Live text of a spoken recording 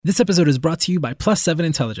This episode is brought to you by Plus 7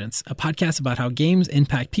 Intelligence, a podcast about how games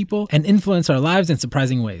impact people and influence our lives in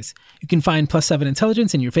surprising ways. You can find Plus 7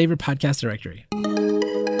 Intelligence in your favorite podcast directory.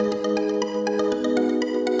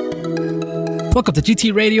 Welcome to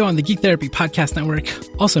GT Radio on the Geek Therapy Podcast Network,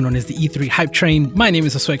 also known as the E3 Hype Train. My name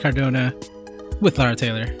is Josue Cardona, with Lara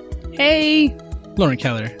Taylor. Hey. Lauren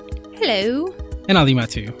Keller. Hello. And Ali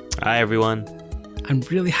Matu. Hi, everyone. I'm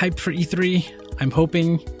really hyped for E3. I'm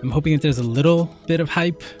hoping that there's a little bit of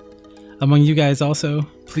hype among you guys also.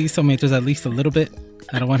 Please tell me if there's at least a little bit.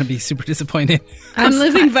 I don't want to be super disappointed. I'm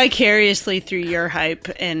living vicariously through your hype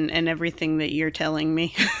and everything that you're telling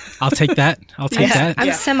me. I'll take that.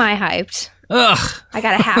 I'm semi-hyped. Ugh. I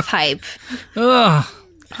got a half hype. Ugh.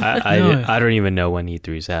 I don't even know when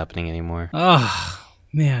E3 is happening anymore. Oh,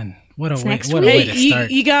 man. What a way to start.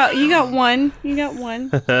 You got one. You got one.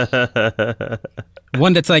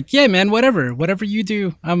 One that's like, yeah, man, whatever you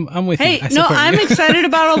do, I'm with you. I'm excited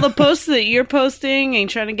about all the posts that you're posting and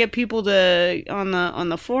trying to get people to on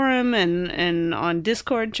the forum and on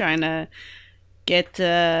Discord, trying to get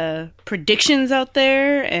predictions out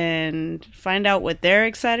there and find out what they're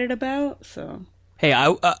excited about. So,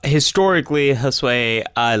 hey, historically, Josue,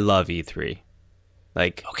 I love E3.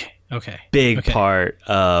 Like, okay, big part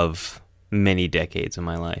of many decades of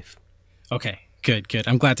my life. Okay. Good.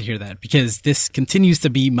 I'm glad to hear that because this continues to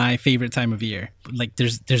be my favorite time of year. Like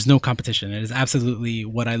there's no competition. It is absolutely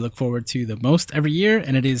what I look forward to the most every year,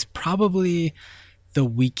 and it is probably the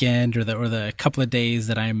weekend or the couple of days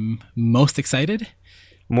that I'm most excited.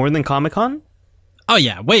 More than Comic-Con? Oh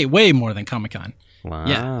yeah, way more than Comic-Con. Wow.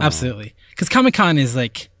 Yeah, absolutely. Because Comic-Con is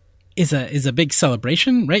a big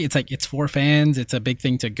celebration, right? It's like it's for fans. It's a big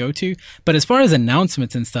thing to go to. But as far as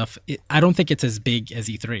announcements and stuff, I don't think it's as big as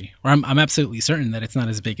E3. Or I'm absolutely certain that it's not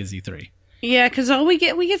as big as E3. Yeah, because we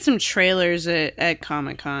get some trailers at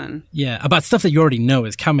Comic-Con. Yeah, about stuff that you already know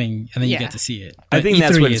is coming, and then you get to see it. But I think E3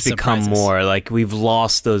 that's what it's surprises. become more. Like, we've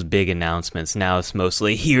lost those big announcements. Now it's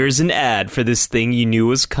mostly, here's an ad for this thing you knew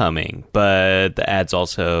was coming. But the ad's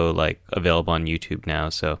also, like, available on YouTube now,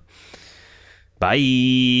 so...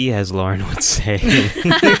 Bye, as Lauren would say.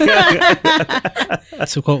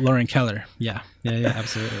 To quote Lauren Keller. Yeah,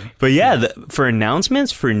 absolutely. But yeah, for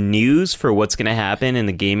announcements, for news, for what's going to happen in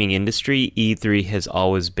the gaming industry, E3 has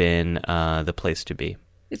always been the place to be.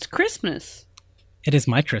 It's Christmas. It is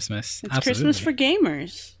my Christmas. It's absolutely. Christmas for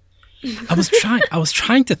gamers. I was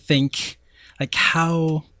trying to think like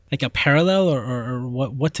how like a parallel or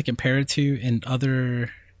what to compare it to in other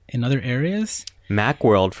areas.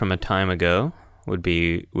 Macworld from a time ago would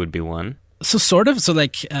be one. So sort of. So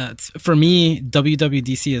like for me,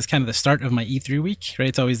 WWDC is kind of the start of my E3 week, right?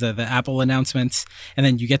 It's always the Apple announcements, and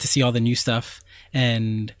then you get to see all the new stuff,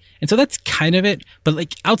 and so that's kind of it. But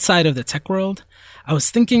like outside of the tech world, I was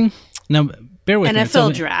thinking. Now, bear with me.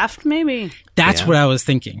 NFL draft, maybe. That's what I was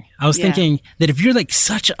thinking. I was thinking that if you're like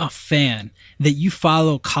such a fan that you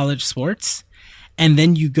follow college sports, and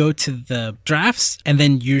then you go to the drafts, and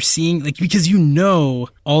then you're seeing like because you know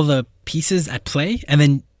all the pieces at play, and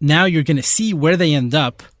then now you're going to see where they end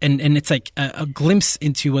up, and it's like a glimpse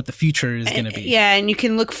into what the future is going to be. Yeah, and you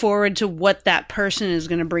can look forward to what that person is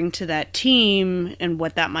going to bring to that team and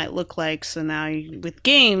what that might look like. So now with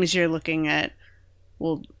games, you're looking at,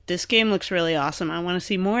 well, this game looks really awesome. I want to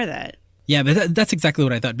see more of that. Yeah, but that's exactly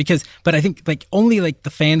what I thought. But I think like only like the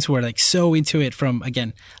fans who are like so into it from,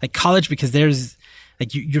 again, like college, because there's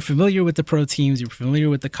like you're familiar with the pro teams, you're familiar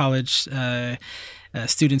with the college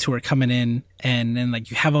students who are coming in, and then like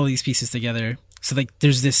you have all these pieces together. So like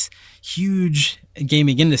there's this huge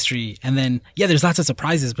gaming industry, and then there's lots of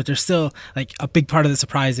surprises, but there's still like a big part of the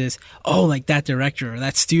surprise is, oh, like that director or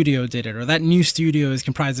that studio did it, or that new studio is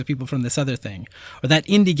comprised of people from this other thing, or that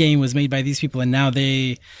indie game was made by these people and now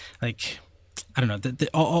they like, I don't know,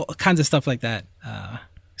 all kinds of stuff like that.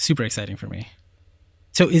 Super exciting for me.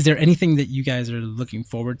 So is there anything that you guys are looking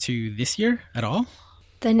forward to this year at all?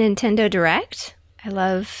 The Nintendo Direct. I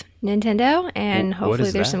love Nintendo, and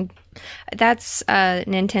hopefully there's some... That's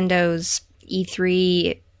Nintendo's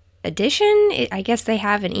E3 edition. I guess they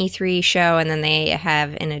have an E3 show, and then they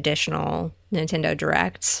have an additional Nintendo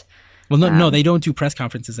Direct. Well, no, they don't do press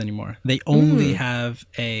conferences anymore. They only have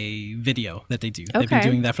a video that they do. They've been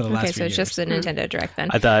doing that for the last few years. Okay, so it's just the Nintendo Direct then.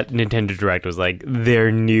 I thought Nintendo Direct was like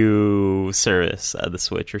their new service, the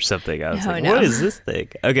Switch or something. I was what is this thing?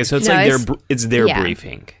 Okay, so it's their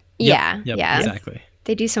briefing. Yep, exactly.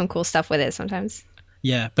 They do some cool stuff with it sometimes.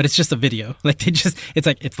 Yeah, but it's just a video. Like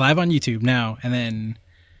it's live on YouTube now, and then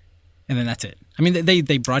that's it. I mean,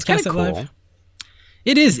 they broadcast it live.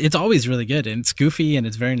 It is. It's always really good, and it's goofy, and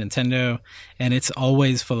it's very Nintendo, and it's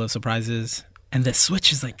always full of surprises. And the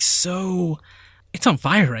Switch is like so it's on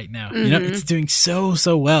fire right now. You know, it's doing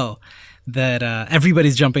so well that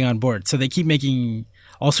everybody's jumping on board. So they keep making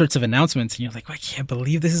all sorts of announcements, and you're like, well, I can't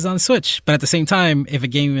believe this is on Switch. But at the same time, if a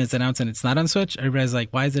game is announced and it's not on Switch, everybody's like,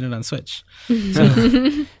 why isn't it on Switch?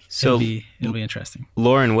 So it'll be interesting.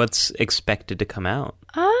 Lauren, what's expected to come out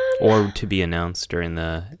or to be announced during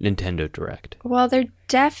the Nintendo Direct? Well, they're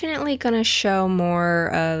definitely going to show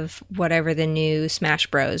more of whatever the new Smash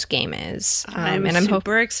Bros. Game is. I'm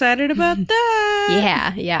super excited about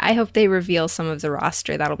that. Yeah. I hope they reveal some of the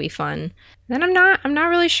roster. That'll be fun. Then I'm not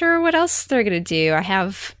really sure what else they're going to do. I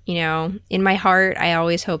have, in my heart, I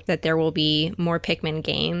always hope that there will be more Pikmin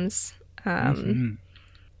games.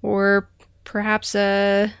 Or perhaps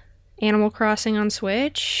a Animal Crossing on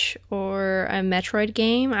Switch or a Metroid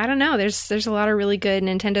game. I don't know. There's a lot of really good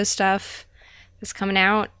Nintendo stuff that's coming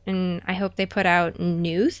out, and I hope they put out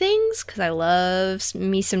new things because I love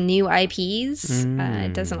me some new IPs.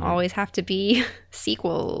 It doesn't always have to be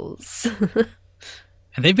sequels.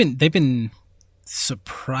 And they've been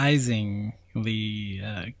surprisingly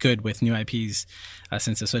good with new IPs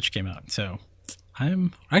since the Switch came out. So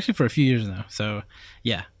I'm actually for a few years now. So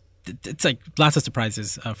yeah, it's like lots of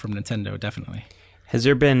surprises from Nintendo, definitely. Has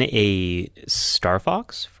there been a Star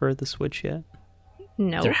Fox for the Switch yet?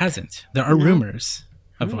 No. There hasn't. There are rumors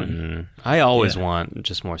of one. I always want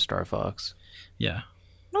just more Star Fox. Yeah.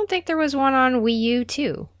 I don't think there was one on Wii U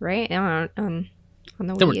too, right? On the Wii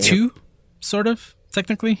U. There were two, sort of,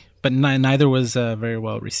 technically, but neither was very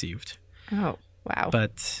well received. Oh, wow.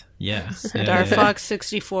 But yeah. Star Fox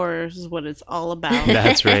 64 is what it's all about.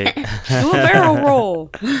 That's right. Do a barrel roll.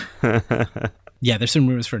 Yeah, there's some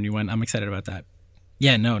rumors for a new one. I'm excited about that.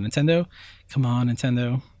 Yeah, no, Nintendo. Come on,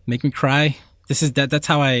 Nintendo. Make me cry. That's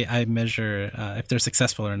how I measure if they're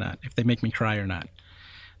successful or not, if they make me cry or not.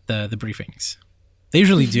 The briefings. They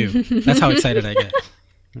usually do. That's how excited I get.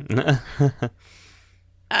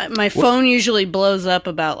 My phone usually blows up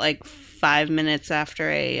about like 5 minutes after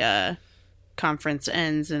a conference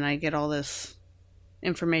ends, and I get all this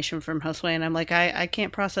information from Josue, and I'm like, I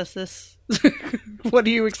can't process this. What are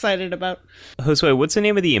you excited about? Josue, what's the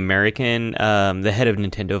name of the American, the head of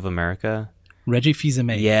Nintendo of America? Reggie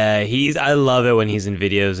Fils-Aimé. Yeah, I love it when he's in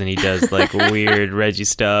videos and he does like weird Reggie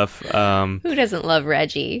stuff. Who doesn't love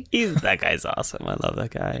Reggie? That guy's awesome. I love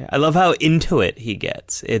that guy. I love how into it he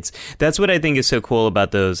gets. That's what I think is so cool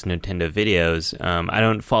about those Nintendo videos. I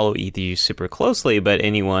don't follow E3 super closely, but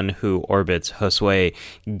anyone who orbits Josue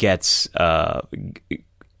gets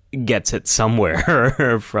it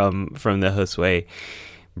somewhere from the Josue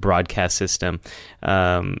broadcast system.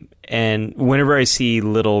 And whenever I see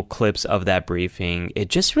little clips of that briefing, it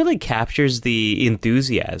just really captures the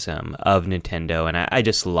enthusiasm of Nintendo, and I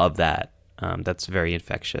just love that. That's very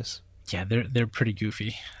infectious. Yeah, they're pretty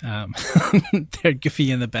goofy. They're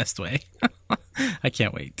goofy in the best way. I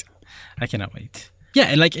can't wait. I cannot wait. Yeah,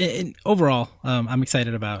 and like overall, I'm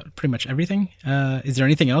excited about pretty much everything. Is there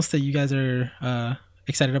anything else that you guys are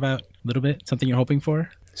excited about? A little bit? Something you're hoping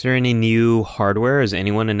for? Is there any new hardware? Is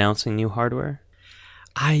anyone announcing new hardware?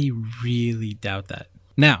 I really doubt that.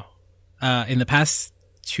 Now, in the past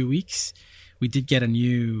 2 weeks, we did get a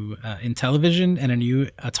new Intellivision and a new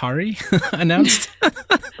Atari announced.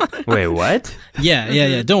 Wait, what?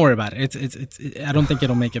 Yeah. Don't worry about it. It's I don't think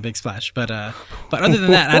it'll make a big splash. But other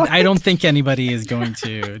than that, I don't think anybody is going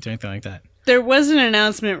to do anything like that. There was an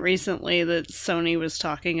announcement recently that Sony was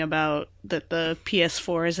talking about that the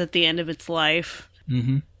PS4 is at the end of its life.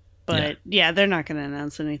 Mm-hmm. But yeah, they're not going to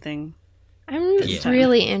announce anything. I'm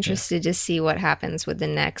really interested to see what happens with the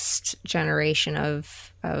next generation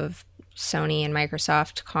of Sony and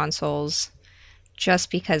Microsoft consoles,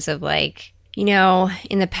 just because of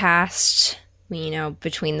in the past,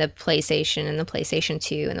 between the PlayStation and the PlayStation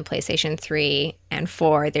 2 and the PlayStation 3 and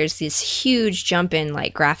 4, there's this huge jump in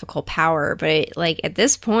graphical power, but at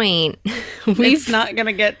this point, it's not going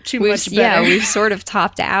to get too much better. Yeah, we've sort of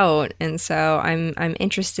topped out, and so I'm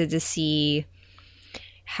interested to see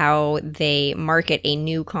how they market a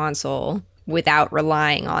new console without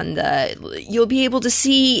relying on you'll be able to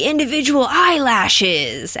see individual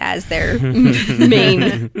eyelashes as their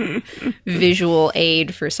main visual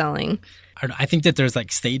aid for selling. I think that there's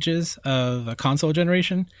stages of a console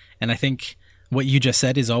generation, and I think what you just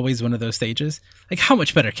said is always one of those stages. How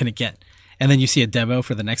much better can it get? And then you see a demo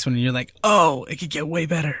for the next one, and you're like, "Oh, it could get way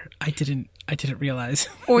better." I didn't realize.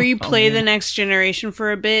 Or you play the next generation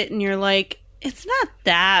for a bit, and you're like, it's not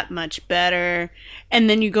that much better. And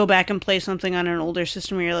then you go back and play something on an older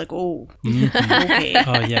system and you're like, oh, okay.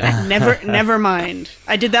 Oh, yeah. Never mind.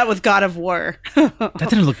 I did that with God of War. That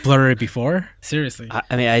didn't look blurry before. Seriously.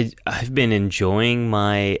 I've been enjoying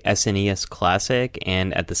my SNES Classic,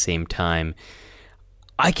 and at the same time,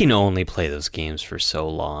 I can only play those games for so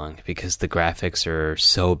long because the graphics are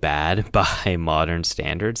so bad by modern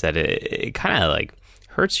standards that it kind of like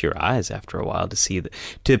hurts your eyes after a while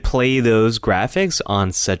to play those graphics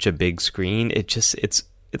on such a big screen. It's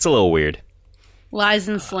a little weird. Lies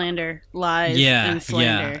and slander. And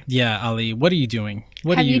slander. Yeah, Ali, what are you doing?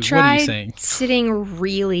 Have you tried what are you saying? Sitting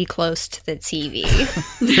really close to the TV?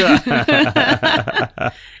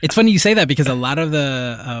 It's funny you say that because a lot of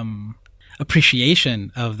the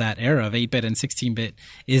appreciation of that era of 8-bit and 16-bit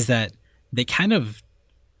is that they kind of,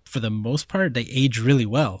 for the most part, they age really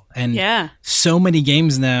well. And so many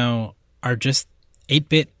games now are just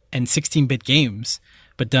 8-bit and 16-bit games,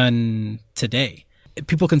 but done today.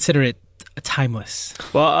 People consider it timeless.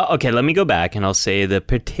 Well, okay, let me go back and I'll say the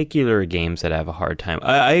particular games that I have a hard time.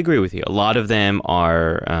 I agree with you. A lot of them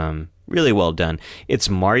are really well done. It's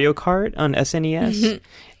Mario Kart on SNES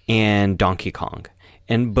and Donkey Kong.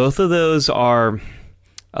 And both of those are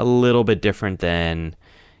a little bit different than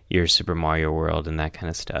your Super Mario World and that kind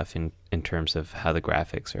of stuff in terms of how the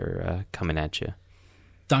graphics are coming at you.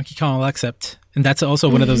 Donkey Kong I'll accept. And that's also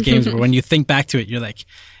one of those games where when you think back to it, you're like,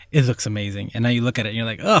 it looks amazing. And now you look at it and you're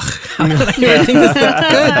like, ugh, how did I ever think this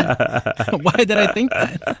looked good? Why did I think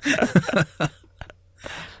that?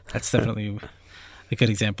 That's definitely a good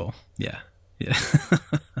example. Yeah.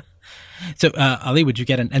 So, Ali, would you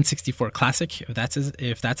get an N64 Classic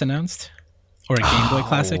if that's announced? Or a Game Boy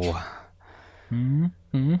Classic?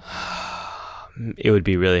 Mm-hmm. It would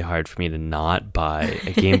be really hard for me to not buy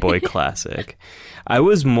a Game Boy Classic. I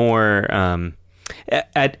was more...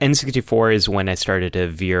 at N64 is when I started to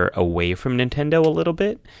veer away from Nintendo a little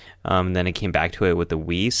bit. Then I came back to it with the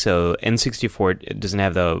Wii. So N64 doesn't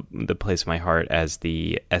have the place in my heart as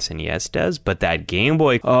the SNES does. But that Game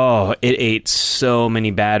Boy, it ate so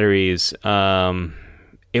many batteries.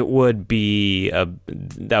 It would be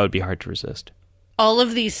that would be hard to resist. All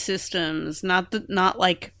of these systems, not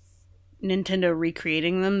like Nintendo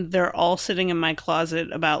recreating them, they're all sitting in my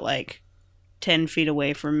closet about like 10 feet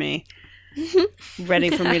away from me. Ready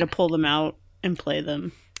for me to pull them out and play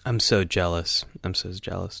them. I'm so jealous,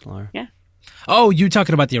 Laura. Yeah. Oh, you're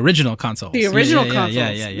talking about the original consoles. The original consoles.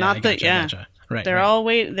 Yeah. Not Gotcha. Right. They're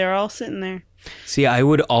all sitting there. See, I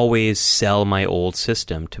would always sell my old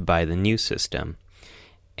system to buy the new system.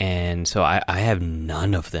 And so I have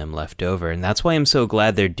none of them left over. And that's why I'm so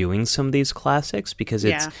glad they're doing some of these classics, because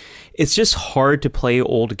it's just hard to play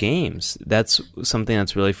old games. That's something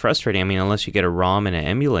that's really frustrating. I mean, unless you get a ROM and an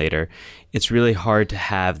emulator, it's really hard to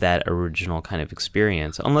have that original kind of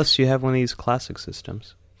experience, unless you have one of these classic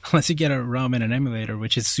systems. Unless you get a ROM and an emulator,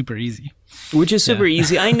 which is super easy. Which is super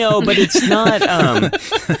easy, I know, but it's not.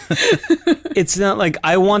 It's not like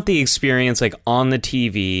I want the experience like on the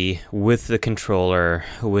TV with the controller,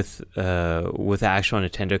 with the actual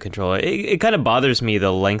Nintendo controller. It kind of bothers me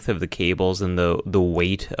the length of the cables and the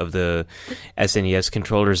weight of the SNES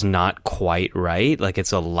controller is not quite right. Like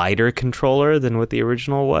it's a lighter controller than what the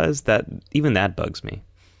original was. That bugs me.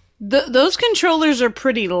 Those controllers are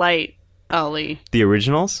pretty light. Ali. The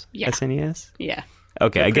originals? Yeah. SNES? Yeah.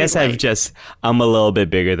 Okay, I guess light. I'm a little bit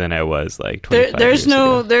bigger than I was like 25 years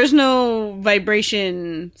ago. There's no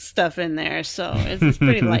vibration stuff in there, so it's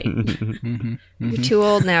pretty light. You're too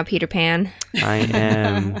old now, Peter Pan. I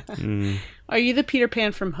am. Are you the Peter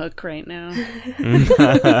Pan from Hook right now?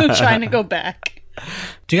 Trying to go back.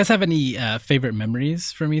 Do you guys have any favorite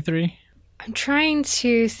memories from E3? I'm trying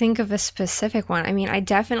to think of a specific one. I mean, I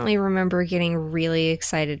definitely remember getting really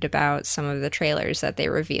excited about some of the trailers that they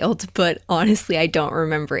revealed, but honestly, I don't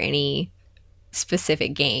remember any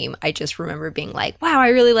specific game. I just remember being like, wow, I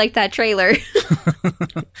really like that trailer.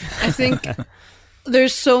 I think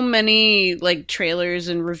there's so many like trailers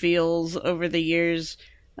and reveals over the years.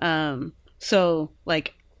 So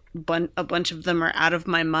like a bunch of them are out of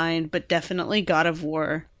my mind, but definitely God of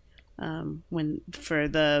War. When for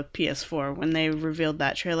the PS4, when they revealed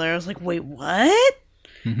that trailer, I was like, wait, what?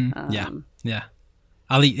 Yeah.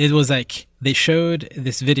 Ali, it was like they showed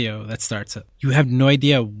this video that starts up. You have no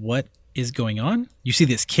idea what is going on. You see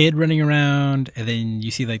this kid running around, and then you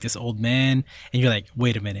see like this old man, and you're like,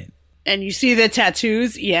 wait a minute. And you see the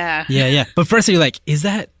tattoos? Yeah. Yeah. But first you're like, is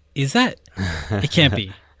that? It can't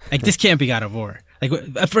be. Like, this can't be God of War. Like,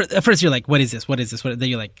 at first you're like, what is this? Then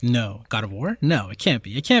you're like, no, God of War? No, it can't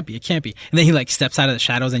be. And then he like steps out of the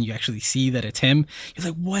shadows and you actually see that it's him.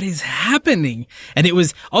 You're like, what is happening? And it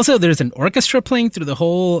was also, there's an orchestra playing through the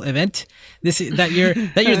whole event that year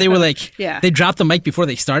they were like, they dropped the mic before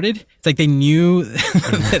they started. It's like they knew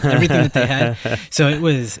that everything that they had. So it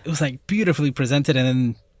was like beautifully presented. And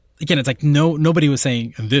then again, it's like nobody was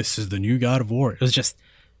saying, this is the new God of War. It was just,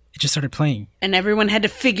 it just started playing. And everyone had to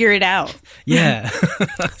figure it out. Yeah.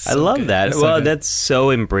 I love that. Well, that's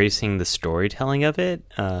so embracing the storytelling of it,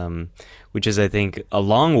 which is, I think, a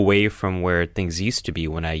long way from where things used to be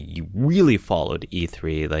when I really followed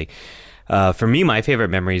E3. Like, for me, my favorite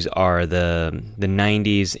memories are the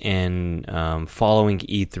 90s and following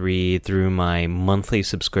E3 through my monthly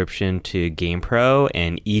subscription to GamePro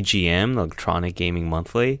and EGM, Electronic Gaming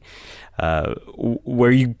Monthly,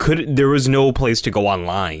 where there was no place to go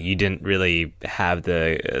online. You didn't really have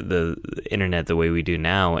the internet the way we do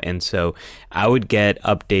now, and so I would get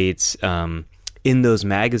updates in those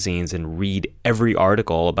magazines and read every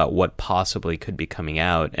article about what possibly could be coming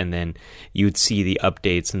out. And then you'd see the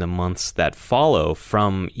updates in the months that follow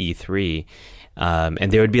from E3.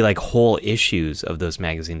 And there would be like whole issues of those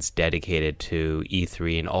magazines dedicated to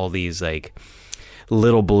E3 and all these like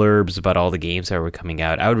little blurbs about all the games that were coming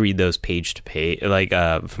out. I would read those page to page, like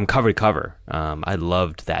from cover to cover. I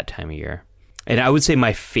loved that time of year. And I would say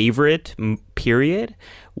my favorite period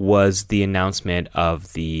was the announcement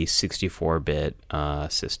of the 64-bit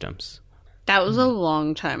systems. That was a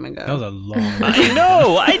long time ago. That was a long time. I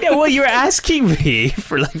know. Well, you're asking me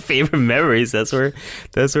for like favorite memories. That's where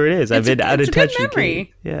it is. I've been out of touch. It's a good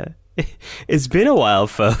memory. Yeah. It's been a while,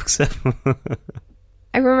 folks.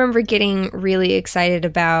 I remember getting really excited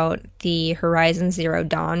about the Horizon Zero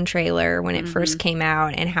Dawn trailer when it first came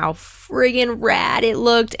out and how friggin' rad it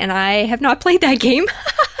looked, and I have not played that game.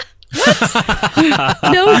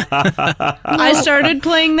 No. I started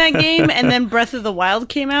playing that game, and then Breath of the Wild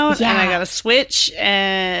came out, Yeah. and I got a Switch,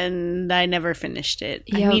 and I never finished it.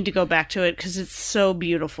 I Yep. need to go back to it because it's so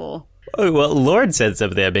beautiful. Oh, well, Lord said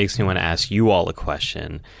something that makes me want to ask you all a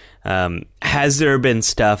question. Has there been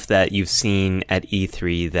stuff that you've seen at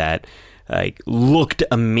E3 that like looked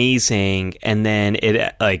amazing and then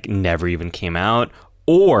it like never even came out,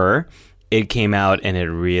 or it came out and it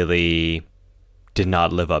really did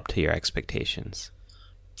not live up to your expectations?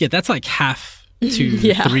 Yeah, that's like half to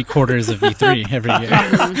 3/4 of E3 every year.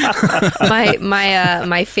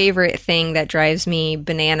 My favorite thing that drives me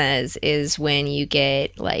bananas is when you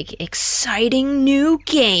get like exciting new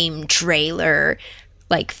game trailer,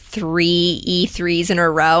 like 3 E3s in a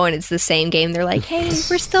row, and it's the same game. They're like, "Hey,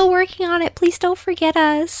 we're still working on it. Please don't forget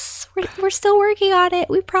us. We're still working on it.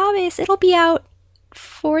 We promise it'll be out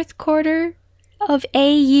 4th quarter of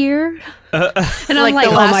a year." And I'm like,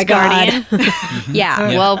 The "Oh Last my Guardian.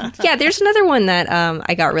 god!" Well, there's another one that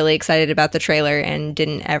I got really excited about the trailer and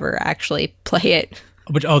didn't ever actually play it.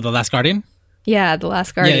 The Last Guardian? Yeah, The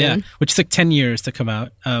Last Guardian. Yeah. Which took 10 years to come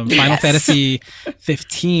out. Final Fantasy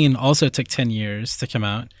 15 also took 10 years to come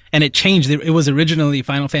out. And it changed. It was originally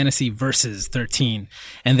Final Fantasy Versus 13.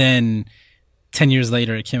 And then 10 years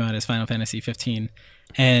later, it came out as Final Fantasy 15.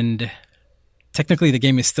 And technically, the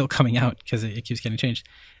game is still coming out because it keeps getting changed.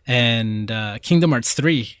 And Kingdom Hearts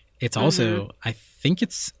 3, it's also, I think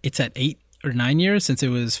it's at 8 or 9 years since it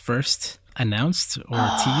was first announced or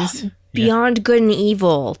teased. Beyond Good and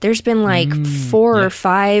Evil. There's been like 4 or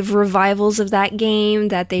 5 revivals of that game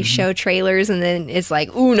that they show trailers, and then it's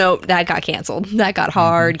like, ooh, no, that got canceled. That got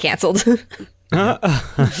hard canceled. I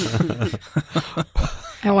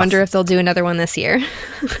wonder if they'll do another one this year.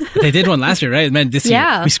 They did one last year, right? Man, this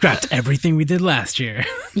Yeah. year, we scrapped everything we did last year.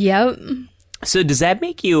 Yep. So does that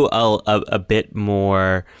make you a bit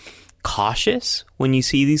more cautious when you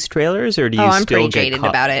see these trailers, or do you I'm still pretty get jaded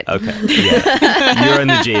about it. Okay, yeah, you're on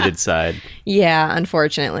the jaded side. Yeah,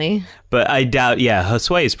 unfortunately. But I doubt. Yeah,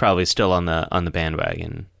 Josue is probably still on the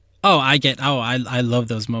bandwagon. I love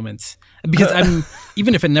those moments because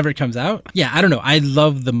even if it never comes out. Yeah, I don't know. I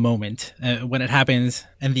love the moment when it happens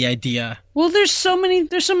and the idea. Well, there's so many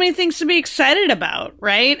things to be excited about,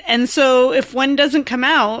 right? And so if one doesn't come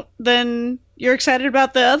out, then you're excited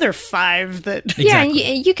about the other 5 that... Exactly. Yeah,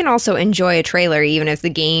 and you can also enjoy a trailer even if the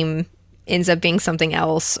game ends up being something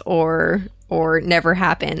else or never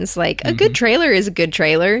happens. Like, a good trailer is a good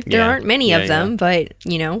trailer. There aren't many of them, but,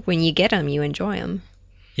 when you get them, you enjoy them.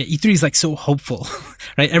 Yeah, E3 is like so hopeful,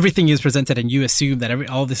 right? Everything is presented and you assume that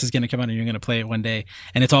all this is going to come out and you're going to play it one day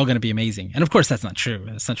and it's all going to be amazing. And of course, that's not true.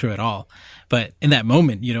 That's not true at all. But in that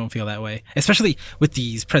moment, you don't feel that way, especially with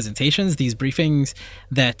these presentations, these briefings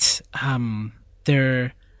that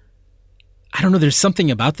they're, I don't know, there's something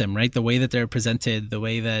about them, right? The way that they're presented, the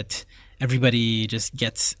way that everybody just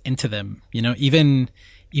gets into them, even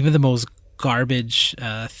the most garbage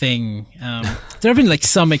thing. There have been like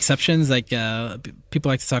some exceptions, like people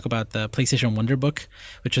like to talk about the PlayStation Wonder Book,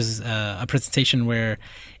 which was a presentation where it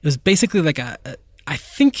was basically like I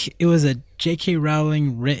think it was a J.K.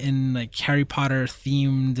 Rowling written like Harry Potter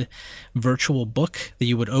themed virtual book that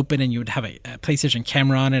you would open and you would have a PlayStation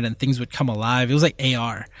camera on it and things would come alive. It was like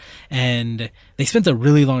AR. And they spent a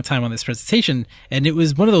really long time on this presentation. And it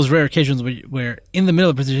was one of those rare occasions where in the middle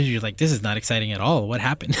of the presentation, you're like, this is not exciting at all. What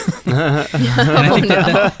happened? And I think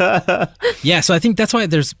yeah, so I think that's why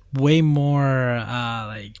there's way more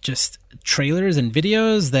like just trailers and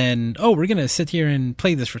videos than, oh, we're going to sit here and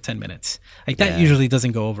play this for 10 minutes. Like that usually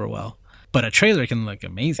doesn't go over well. But a trailer can look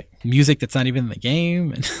amazing. Music that's not even in the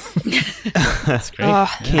game. And that's great.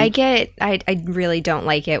 I really don't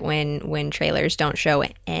like it when trailers don't show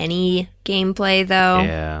any gameplay, though.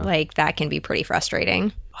 Yeah. Like, that can be pretty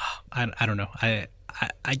frustrating. I don't know. I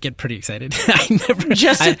get pretty excited. I never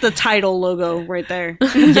just at the title logo right there.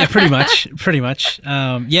 Yeah, pretty much.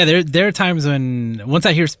 Yeah, there are times when once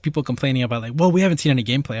I hear people complaining about like, well, we haven't seen any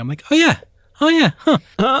gameplay. I'm like, oh yeah, huh.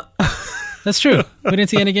 That's true. We didn't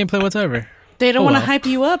see any gameplay whatsoever. They don't want to hype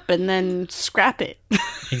you up and then scrap it.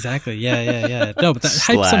 Exactly. Yeah. No, but that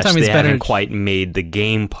hype sometimes they is better. Haven't quite made the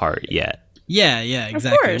game part yet. Yeah,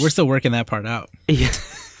 exactly. We're still working that part out. Yeah.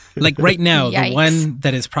 Like right now, the one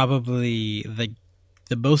that is probably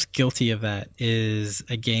the most guilty of that is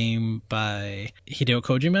a game by Hideo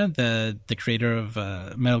Kojima, the creator of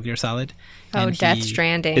Metal Gear Solid. Oh, Death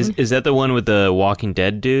Stranding. Is that the one with the Walking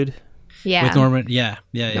Dead dude? Yeah. With Norman,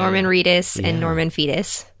 Norman Reedus and Norman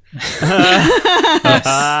Fetus. Yes.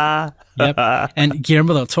 Yep. And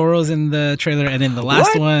Guillermo del Toro's in the trailer, and in the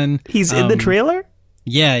last one, he's in the trailer.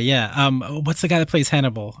 Yeah. What's the guy that plays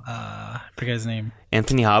Hannibal? I forget his name.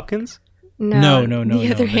 Anthony Hopkins? No.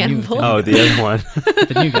 The other Hannibal. The other one.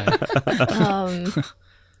 The new guy.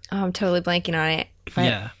 I'm totally blanking on it.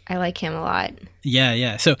 But I like him a lot.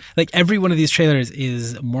 Yeah. So like every one of these trailers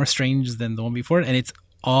is more strange than the one before, and it's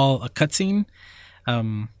all a cutscene.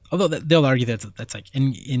 Although they'll argue that's like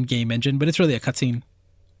in-game engine, but it's really a cutscene.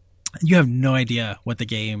 You have no idea what the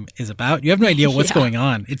game is about. You have no idea what's going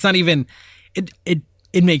on. It's not even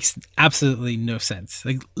it makes absolutely no sense.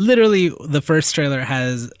 Like literally the first trailer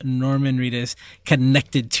has Norman Reedus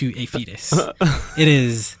connected to a fetus. It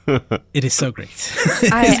is so great.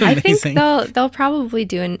 I think they'll probably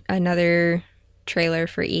do another trailer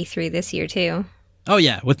for E3 this year too. Oh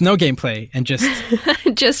yeah, with no gameplay and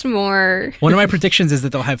just more. One of my predictions is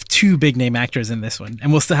that they'll have 2 big name actors in this one,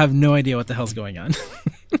 and we'll still have no idea what the hell's going on.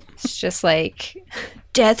 It's just like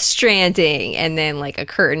Death Stranding, and then like a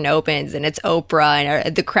curtain opens and it's Oprah,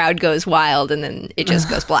 and the crowd goes wild, and then it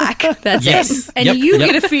just goes black. That's it. And you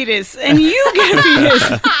get a fetus, and you get a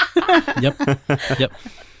fetus. Yep.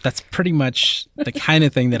 That's pretty much the kind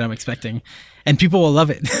of thing that I'm expecting. And people will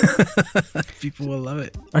love it. People will love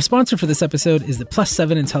it. Our sponsor for this episode is the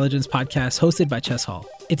Plus7 Intelligence podcast hosted by Chess Hall.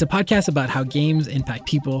 It's a podcast about how games impact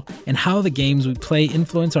people and how the games we play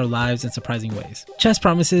influence our lives in surprising ways. Chess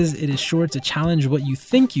promises it is sure to challenge what you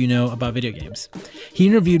think you know about video games. He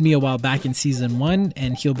interviewed me a while back in season 1,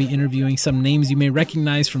 and he'll be interviewing some names you may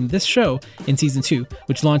recognize from this show in season 2,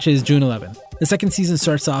 which launches June 11th. The second season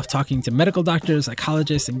starts off talking to medical doctors,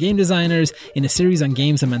 psychologists, and game designers in a series on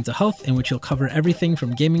games and mental health, in which he'll cover everything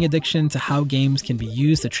from gaming addiction to how games can be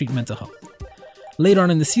used to treat mental health. Later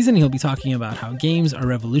on in the season, he'll be talking about how games are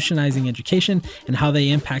revolutionizing education and how they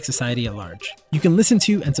impact society at large. You can listen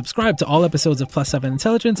to and subscribe to all episodes of Plus7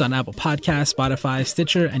 Intelligence on Apple Podcasts, Spotify,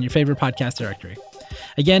 Stitcher, and your favorite podcast directory.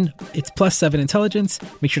 Again, it's Plus7 Intelligence.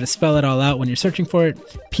 Make sure to spell it all out when you're searching for it.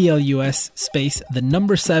 PLUS space the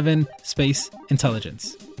number 7 space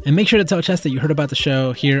intelligence. And make sure to tell Chess that you heard about the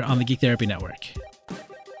show here on the Geek Therapy Network.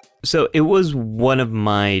 So it was one of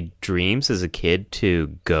my dreams as a kid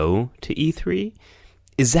to go to E3.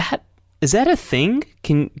 Is that a thing?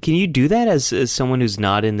 Can you do that as someone who's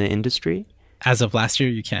not in the industry? As of last year,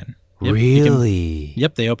 you can. Yep, really?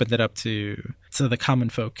 Yep, they opened it up to the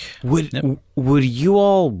common folk. Would you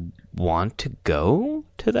all want to go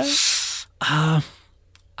to that? I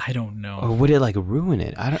don't know. Or would it like ruin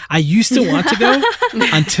it? I used to want to go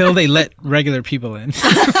until they let regular people in.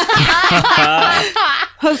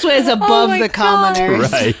 Josue is above the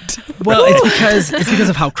commoners. Right. Well, it's because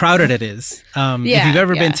of how crowded it is. If you've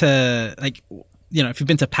ever been to if you've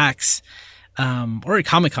been to PAX or at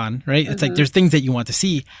Comic-Con, right? It's like there's things that you want to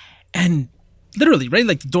see, and literally, right?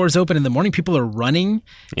 Like the doors open in the morning, people are running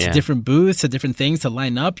to different booths, to different things to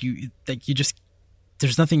line up.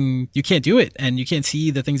 There's nothing, you can't do it, and you can't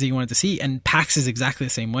see the things that you wanted to see. And PAX is exactly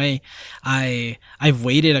the same way. I've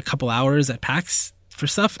waited a couple hours at PAX for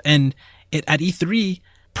stuff, and at E3,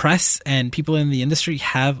 press and people in the industry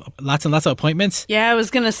have lots and lots of appointments. Yeah, I was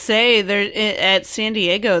gonna say there at San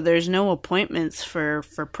Diego, there's no appointments for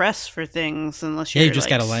press for things unless you're you just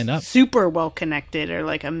gotta line up, super well connected or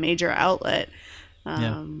like a major outlet.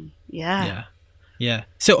 Yeah.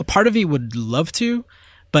 So a part of me would love to,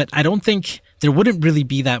 but I don't think there wouldn't really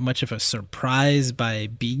be that much of a surprise by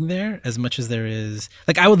being there as much as there is.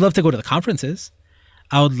 Like, I would love to go to the conferences.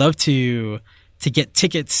 I would love to get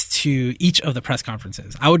tickets to each of the press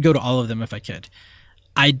conferences. I would go to all of them if I could.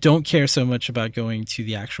 I don't care so much about going to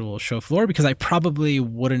the actual show floor because I probably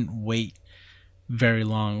wouldn't wait very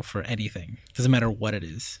long for anything. Doesn't matter what it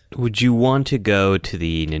is. Would you want to go to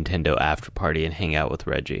the Nintendo after party and hang out with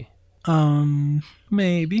Reggie?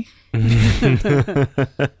 Maybe.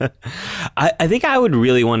 I think I would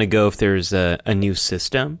really want to go if there's a new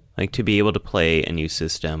system. Like, to be able to play a new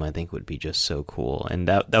system, I think would be just so cool. And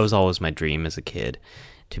that was always my dream as a kid,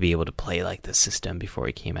 to be able to play like the system before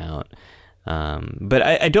it came out. But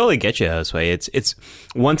I totally get you, Josue. It's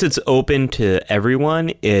once it's open to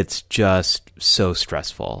everyone, it's just so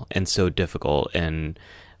stressful and so difficult and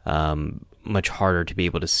much harder to be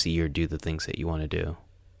able to see or do the things that you want to do.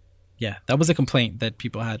 Yeah, that was a complaint that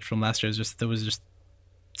people had from last year. Is just there's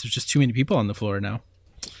just too many people on the floor now.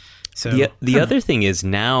 So the other thing is,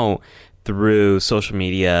 now through social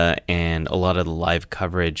media and a lot of the live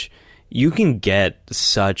coverage, you can get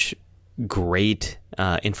such great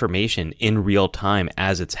information in real time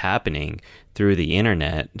as it's happening through the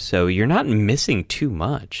internet. So you're not missing too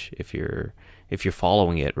much if you're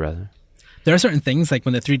following it, rather. There are certain things, like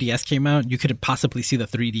when the 3DS came out, you couldn't possibly see the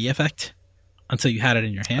 3D effect until you had it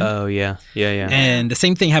in your hand. Oh, yeah. And the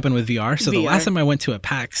same thing happened with VR. So the last time I went to a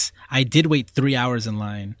PAX, I did wait 3 hours in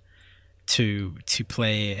line to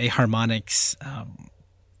play a Harmonix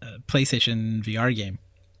PlayStation VR game,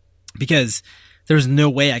 because there was no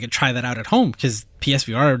way I could try that out at home because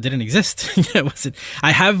PSVR didn't exist.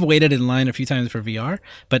 I have waited in line a few times for VR,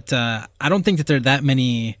 but I don't think that there are that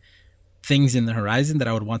many things in the horizon that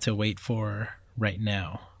I would want to wait for right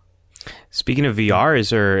now. Speaking of VR,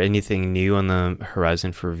 is there anything new on the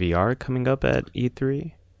horizon for VR coming up at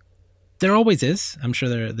E3? There always is. I'm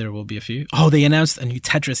sure there will be a few. Oh, they announced a new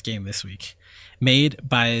Tetris game this week, made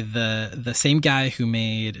by the same guy who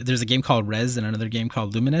made. There's a game called Rez and another game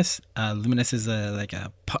called Luminous. Luminous is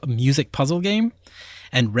a music puzzle game,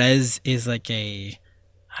 and Rez is like I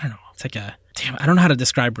don't know. It's like I don't know how to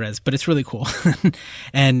describe Rez, but it's really cool.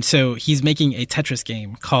 And so he's making a Tetris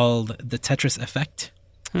game called The Tetris Effect,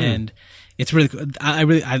 and it's really cool.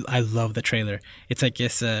 I love the trailer. It's like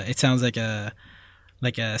it sounds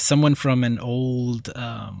like someone from an old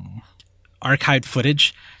archived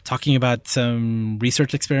footage talking about some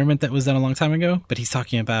research experiment that was done a long time ago, but he's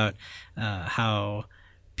talking about how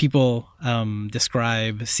people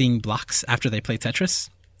describe seeing blocks after they play Tetris.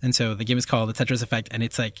 And so the game is called The Tetris Effect, and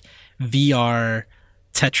it's like VR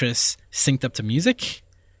Tetris synced up to music.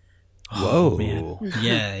 Whoa. Oh, man.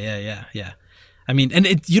 Yeah. I mean, and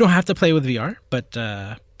you don't have to play with VR, but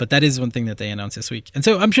that is one thing that they announced this week. And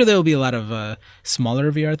so I'm sure there will be a lot of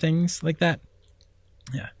smaller VR things like that.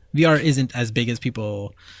 Yeah. VR isn't as big as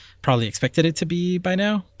people probably expected it to be by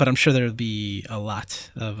now, but I'm sure there'll be a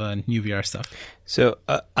lot of new VR stuff. So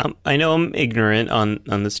I know I'm ignorant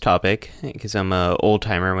on this topic because I'm an old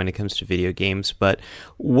timer when it comes to video games, but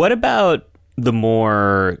what about the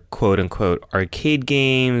more quote-unquote arcade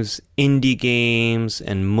games, indie games,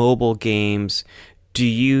 and mobile games? Do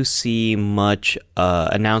you see much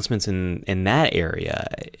announcements in that area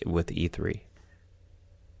with E3?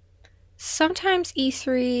 Sometimes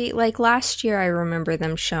E3, like last year, I remember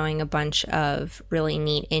them showing a bunch of really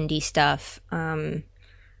neat indie stuff.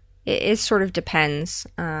 It sort of depends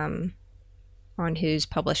on who's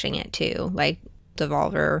publishing it too. Like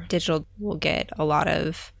Devolver Digital will get a lot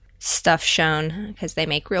of stuff shown because they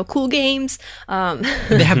make real cool games.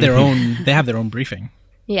 They have their own briefing.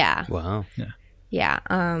 Yeah. Wow. Yeah.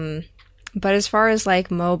 But as far as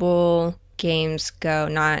like mobile games go,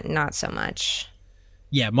 not so much.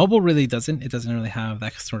 Yeah, mobile really doesn't. It doesn't really have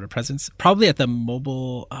that sort of presence. Probably at the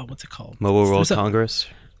mobile, what's it called? Mobile World Congress?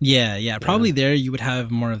 Yeah. Probably there you would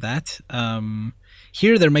have more of that.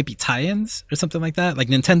 Here there might be tie-ins or something like that. Like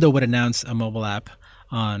Nintendo would announce a mobile app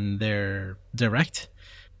on their Direct.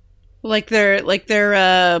 Like their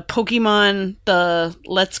Pokemon, the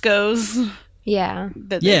Let's Go's. Yeah.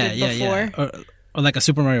 That they did before. Yeah. Or like a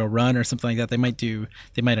Super Mario Run or something like that. They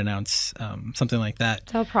might announce something like that.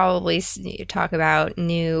 They'll probably talk about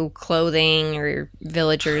new clothing or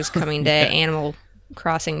villagers coming to Animal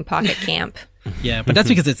Crossing Pocket Camp. Yeah, but that's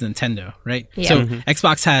because it's Nintendo, right? Yeah. So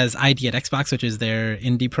Xbox has ID at Xbox, which is their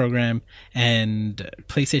indie program, and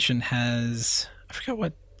PlayStation has, I forgot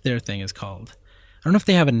what their thing is called. I don't know if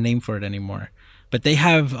they have a name for it anymore, but they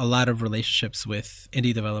have a lot of relationships with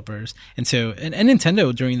indie developers. And so, and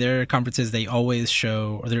Nintendo, during their conferences, they always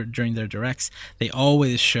show, or during their directs, they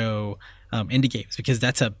always show indie games, because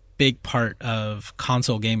that's a big part of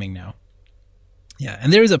console gaming now. Yeah,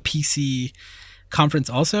 and there is a PC conference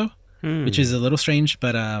also, which is a little strange,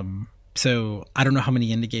 but so I don't know how many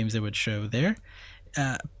indie games they would show there.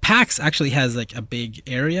 PAX actually has like a big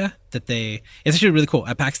area that it's actually really cool.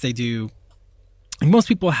 At PAX they do, most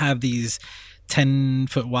people have these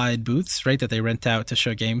 10-foot wide booths, right, that they rent out to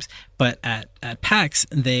show games. But at PAX,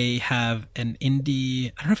 they have an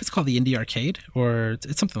indie, I don't know if it's called the Indie Arcade, or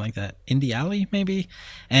it's something like that, Indie Alley maybe.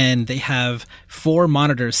 And they have 4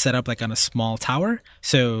 monitors set up like on a small tower.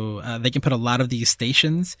 So they can put a lot of these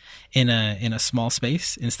stations in a small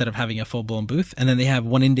space instead of having a full-blown booth. And then they have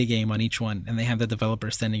one indie game on each one, and they have the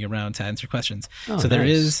developers standing around to answer questions. Oh, so there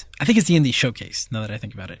is, I think it's the Indie Showcase, now that I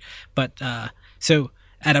think about it. But so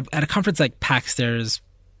at a conference like PAX,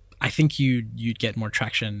 I think you'd get more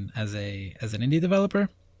traction as an indie developer.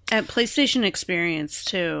 At PlayStation Experience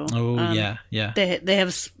too. Oh yeah. They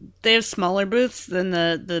have smaller booths than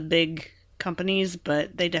the big companies,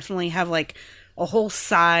 but they definitely have like a whole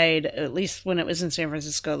side. At least when it was in San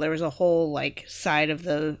Francisco, there was a whole like side of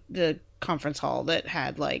the conference hall that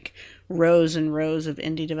had like rows and rows of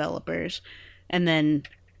indie developers, and then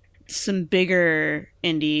some bigger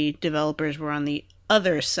indie developers were on the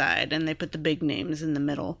other side, and they put the big names in the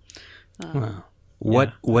middle. Wow.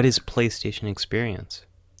 What is PlayStation Experience?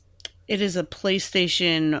 It is a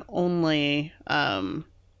PlayStation only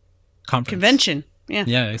convention.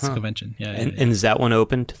 Yeah, it's a convention. And is that one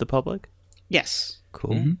open to the public? Yes.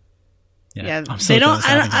 Cool. Mm-hmm. Yeah, they don't.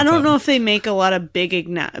 I don't know if they make a lot of big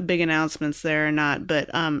announcements there or not, but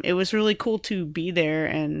it was really cool to be there.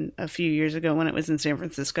 And a few years ago, when it was in San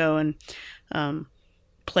Francisco, and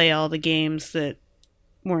play all the games that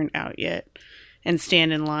weren't out yet, and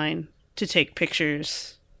stand in line to take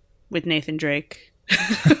pictures with Nathan Drake.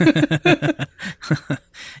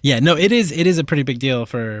 Yeah, no, it is a pretty big deal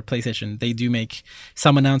for PlayStation. They do make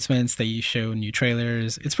some announcements. They show new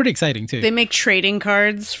trailers. It's pretty exciting too. They make trading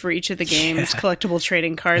cards for each of the games, collectible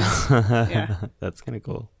trading cards. Yeah, that's kind of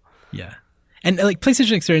cool. Yeah. And like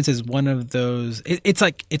PlayStation Experience is one of those.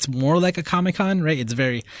 It's more like a Comic-Con, right? It's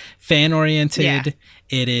very fan oriented. Yeah.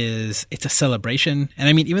 It's a celebration, and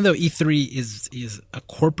I mean, even though E3 is a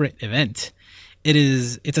corporate event,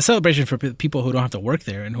 it's a celebration for people who don't have to work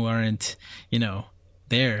there and who aren't,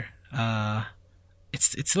 there.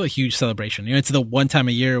 It's still a huge celebration. It's the one time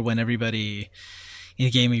a year when everybody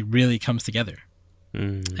in gaming really comes together,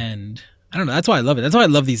 and I don't know. That's why I love it. That's why I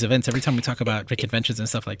love these events. Every time we talk about conventions and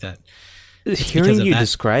stuff like that. Hearing you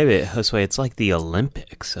describe it, Josue, it's like the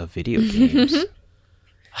Olympics of video games.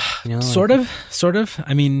 Sort of.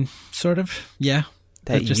 I mean, sort of. Yeah.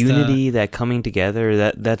 That unity, that coming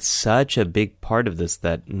together, that's such a big part of this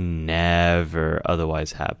that never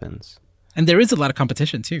otherwise happens. And there is a lot of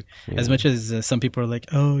competition too. Yeah. As much as some people are like,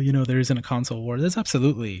 oh, there isn't a console war. There's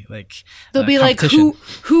absolutely like they'll be like, who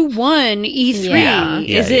won E3? Yeah.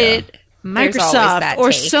 Is it Microsoft or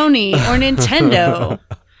Sony or Nintendo?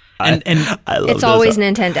 And I love it's always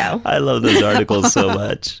Nintendo. I love those articles so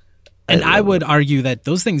much. And I would argue that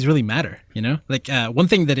those things really matter, Like one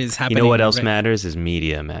thing that is happening. You know what else matters is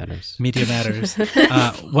media matters. Media matters.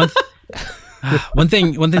 One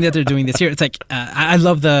thing that they're doing this year, it's like I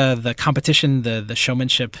love the competition, the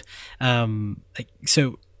showmanship.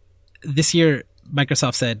 So this year,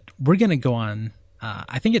 Microsoft said we're going to go on.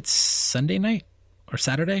 I think it's Sunday night or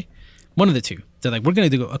Saturday, one of the two. They're like, we're going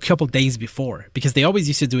to do a couple days before, because they always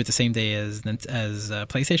used to do it the same day as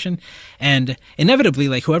PlayStation. And inevitably,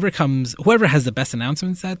 like whoever has the best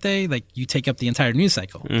announcements that day, like you take up the entire news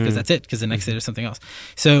cycle, because that's it, because the next day there's something else.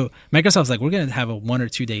 So Microsoft's like, we're going to have a 1 or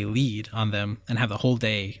 2 day lead on them and have the whole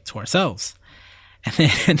day to ourselves.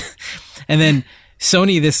 And then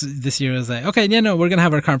Sony this year was like, okay, we're going to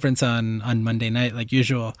have our conference on Monday night like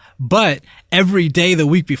usual, but every day the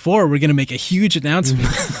week before, we're going to make a huge announcement.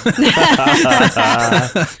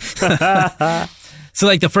 So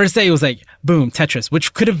like the first day was like, boom, Tetris,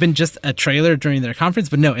 which could have been just a trailer during their conference,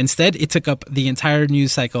 but no, instead it took up the entire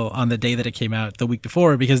news cycle on the day that it came out the week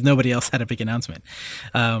before, because nobody else had a big announcement.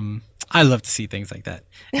 I love to see things like that.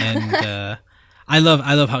 And, I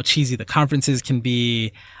love how cheesy the conferences can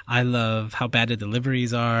be. I love how bad the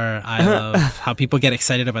deliveries are. I love how people get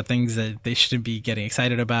excited about things that they shouldn't be getting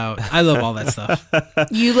excited about. I love all that stuff.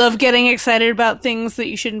 You love getting excited about things that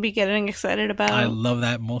you shouldn't be getting excited about? I love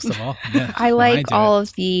that most of all. Yeah, I like all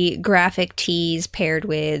of the graphic tees paired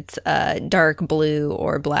with dark blue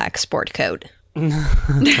or black sport coat.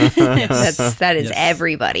 That is Yes.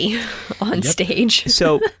 everybody on stage.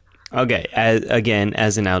 So, okay,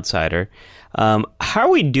 as an outsider, how are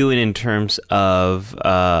we doing in terms of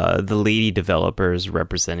the lady developers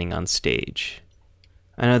representing on stage?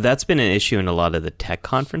 I know that's been an issue in a lot of the tech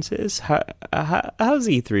conferences. How's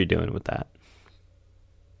E3 doing with that?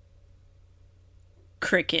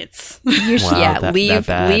 Crickets. Wow, leave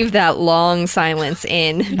bad. leave that long silence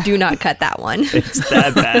in. Do not cut that one. It's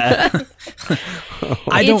that bad.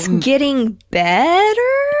 It's getting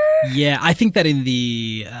better. Yeah, I think that in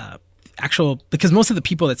the actual, because most of the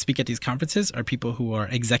people that speak at these conferences are people who are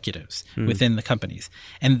executives within the companies.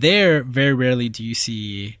 And there, very rarely do you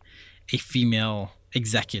see a female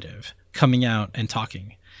executive coming out and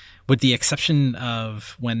talking. With the exception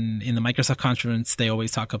of when in the Microsoft conference, they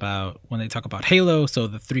always talk about, when they talk about Halo, so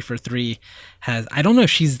the 343 has, I don't know if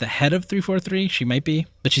she's the head of 343, she might be,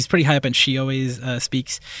 but she's pretty high up and she always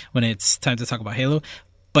speaks when it's time to talk about Halo.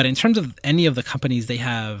 But in terms of any of the companies they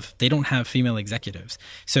don't have female executives.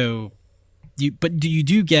 So, you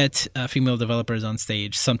do get female developers on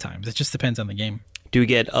stage sometimes. It just depends on the game. Do we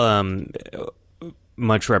get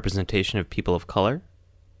much representation of people of color?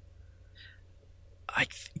 I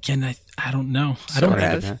don't know. I Sort don't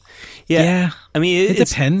of. Yeah. I mean, it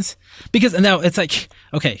depends, because now it's like,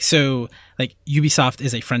 okay, so like Ubisoft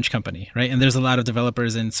is a French company, right? And there's a lot of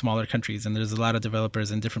developers in smaller countries, and there's a lot of developers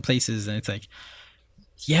in different places, and it's like,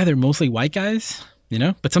 yeah, they're mostly white guys,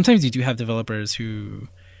 but sometimes you do have developers who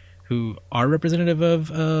are representative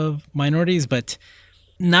of minorities, but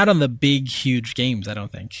not on the big, huge games, I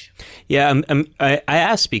don't think. Yeah, I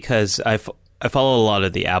asked because I follow a lot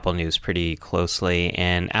of the Apple news pretty closely,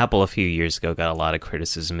 and Apple a few years ago got a lot of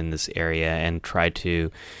criticism in this area and tried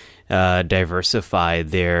to diversify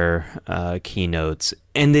their keynotes.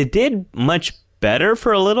 And they did much better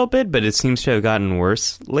for a little bit, but it seems to have gotten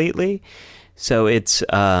worse lately. So it's,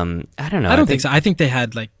 I don't know. I don't think so. I think they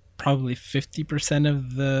had like probably 50%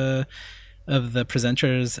 of the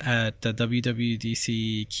presenters at the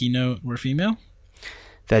WWDC keynote were female.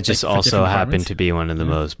 That just like, also happened to be one of the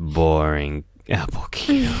most boring Apple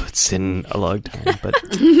keynotes in a long time, but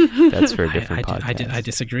that's for a different podcast. I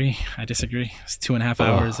disagree. It's 2.5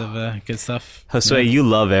 hours of good stuff. Josue, you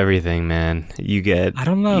love everything, man. I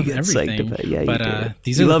don't love everything, but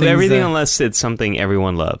these are love the things everything unless it's something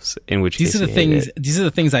everyone loves. In which these case are the things. These are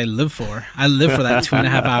the things I live for. I live for that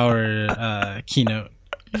 2.5 hour keynote.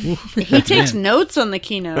 He takes notes on the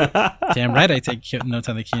keynote. Damn right, I take notes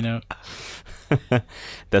on the keynote.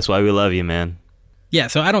 That's why we love you, man. Yeah,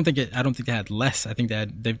 so I don't think they had less. I think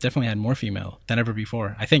they've definitely had more female than ever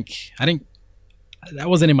before. I didn't. That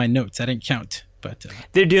wasn't in my notes. I didn't count, but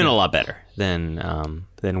they're doing a lot better than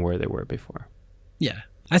where they were before. Yeah,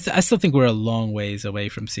 I still think we're a long ways away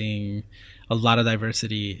from seeing a lot of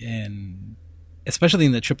diversity especially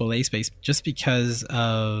in the AAA space, just because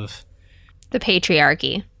of The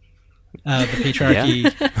patriarchy. The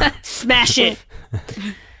patriarchy. Yeah. Smash it.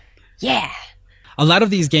 Yeah. A lot of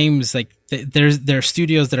these games, like there are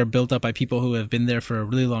studios that are built up by people who have been there for a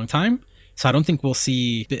really long time. So I don't think we'll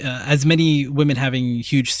see as many women having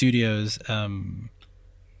huge studios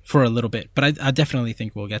for a little bit. But I definitely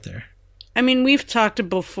think we'll get there. I mean, we've talked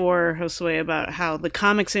before, Josue, about how the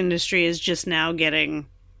comics industry is just now getting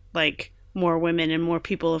like more women and more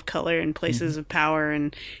people of color in places of power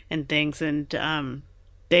and things, and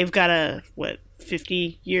they've got a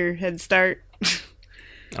 50-year head start.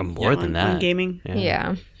 More than that on gaming.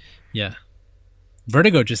 Yeah.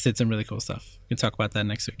 Vertigo just did some really cool stuff. We can talk about that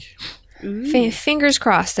next week. Fingers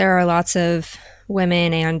crossed there are lots of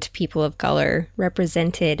women and people of color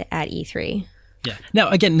represented at E3. Yeah. Now,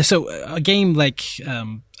 again, so a game like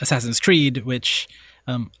Assassin's Creed, which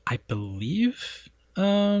I believe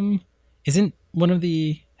isn't one of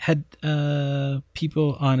the head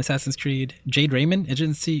people on Assassin's Creed, Jade Raymond,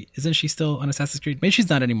 isn't she still on Assassin's Creed? Maybe she's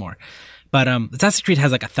not anymore. But Assassin's Creed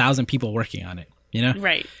has like 1,000 people working on it,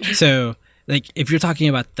 Right. So, like, if you're talking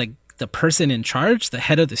about the person in charge, the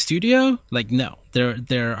head of the studio, like, no,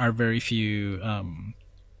 there are very few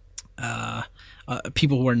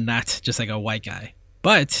people who are not just like a white guy.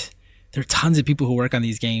 But there are tons of people who work on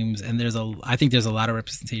these games, and I think there's a lot of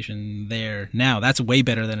representation there now. That's way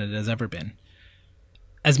better than it has ever been.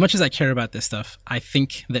 As much as I care about this stuff, I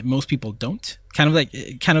think that most people don't. Kind of like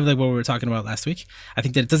what we were talking about last week. I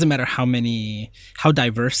think that it doesn't matter how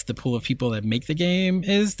diverse the pool of people that make the game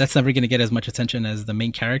is. That's never going to get as much attention as the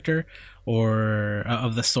main character or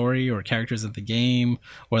of the story or characters of the game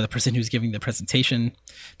or the person who's giving the presentation.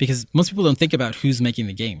 Because most people don't think about who's making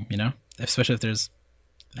the game, especially if there's,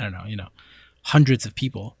 I don't know, hundreds of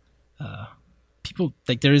people. People,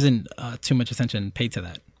 like, there isn't too much attention paid to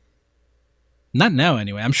that. Not now,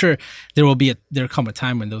 anyway. I'm sure there'll come a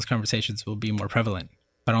time when those conversations will be more prevalent,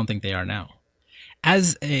 but I don't think they are now.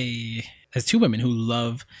 As two women who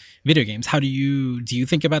love video games, do you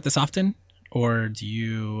think about this often, or do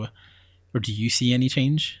you see any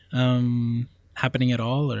change happening at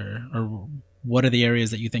all, or what are the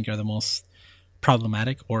areas that you think are the most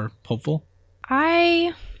problematic or hopeful?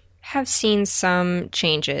 I have seen some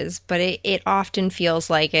changes, but it often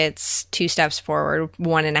feels like it's 2 steps forward,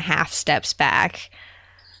 1.5 steps back,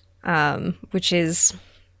 which is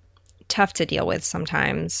tough to deal with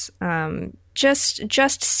sometimes.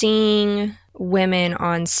 Just seeing women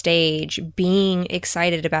on stage being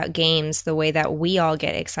excited about games the way that we all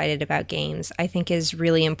get excited about games, I think is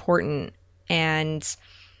really important. And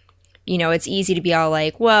it's easy to be all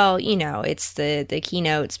like, well, it's the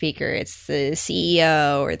keynote speaker, it's the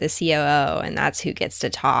CEO or the COO, and that's who gets to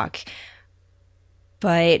talk.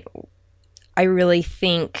 But I really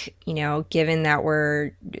think, given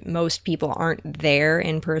that most people aren't there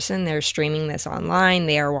in person, they're streaming this online,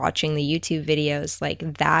 they are watching the YouTube videos,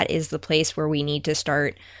 like that is the place where we need to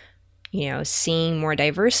start, seeing more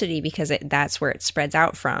diversity, because that's where it spreads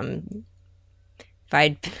out from.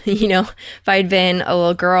 If I'd been a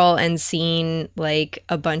little girl and seen like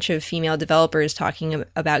a bunch of female developers talking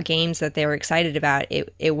about games that they were excited about,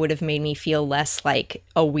 it would have made me feel less like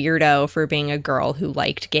a weirdo for being a girl who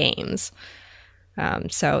liked games.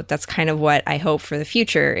 So that's kind of what I hope for the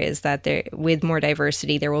future, is that with more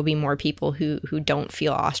diversity, there will be more people who don't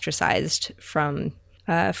feel ostracized from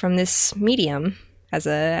this medium as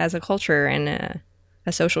a culture and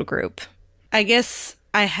a social group. I guess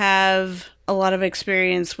I have a lot of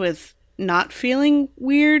experience with not feeling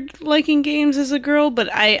weird liking games as a girl,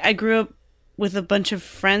 but I grew up with a bunch of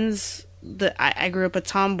friends that I grew up a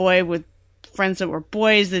tomboy with friends that were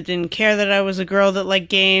boys that didn't care that I was a girl that liked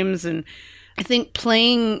games. And I think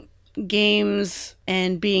playing games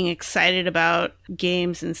and being excited about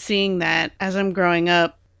games and seeing that as I'm growing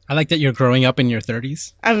up. I like that you're growing up in your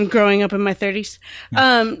 30s. I'm growing up in my 30s.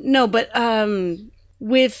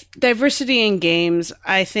 With diversity in games,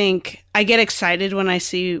 I think I get excited when I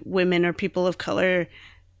see women or people of color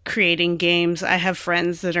creating games. I have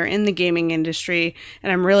friends that are in the gaming industry,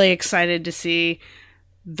 and I'm really excited to see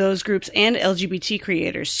those groups and LGBT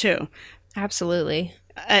creators too. Absolutely.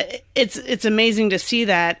 It's amazing to see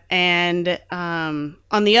that. And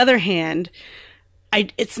on the other hand,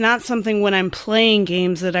 it's not something when I'm playing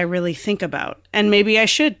games that I really think about, and maybe I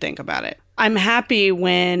should think about it. I'm happy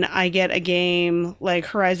when I get a game like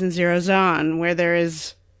Horizon Zero Dawn where there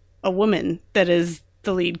is a woman that is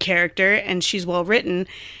the lead character and she's well written.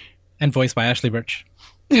 And voiced by Ashley Birch.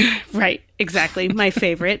 Right, exactly. My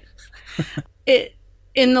favorite.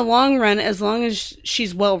 In the long run, as long as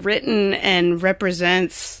she's well written and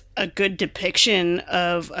represents a good depiction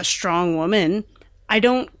of a strong woman, I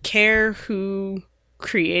don't care who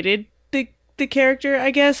created the character,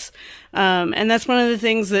 I guess. And that's one of the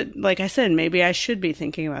things that, like I said, maybe I should be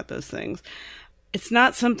thinking about those things. It's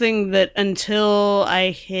not something that until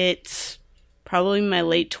I hit probably my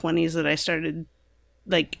late 20s that I started,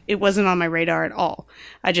 like, it wasn't on my radar at all.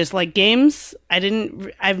 I just like games.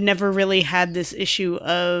 I've never really had this issue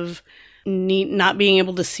of not being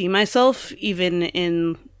able to see myself, even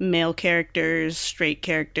in male characters, straight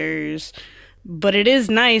characters. But it is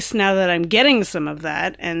nice now that I'm getting some of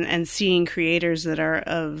that and seeing creators that are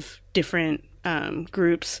of different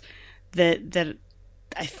groups that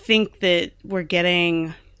I think that we're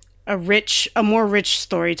getting a more rich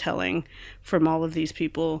storytelling from all of these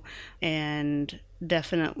people, and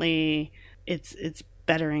definitely it's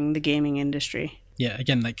bettering the gaming industry. Yeah,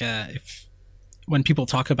 again, like when people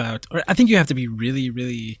talk about, or I think you have to be really,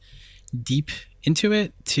 really deep into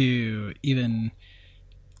it to even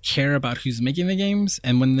care about who's making the games.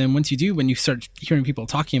 And once you start hearing people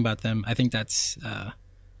talking about them, I think that's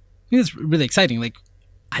really exciting. Like,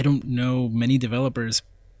 I don't know many developers,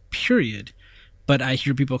 period, but I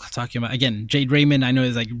hear people talking about, again, Jade Raymond, I know,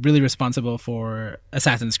 is like really responsible for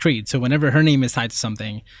Assassin's Creed. So whenever her name is tied to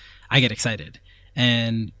something, I get excited.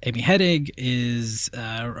 And Amy Hennig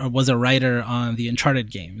was a writer on the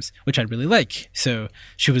Uncharted games, which I really like. So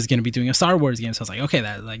she was going to be doing a Star Wars game. So I was like, okay,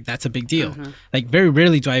 that's a big deal. Mm-hmm. Like, very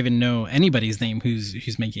rarely do I even know anybody's name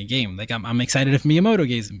who's making a game. Like, I'm excited if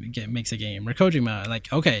Miyamoto makes a game, or Kojima.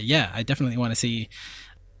 Like, okay, yeah, I definitely want to see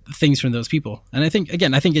things from those people. And I think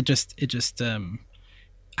I think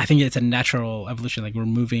it's a natural evolution. Like, we're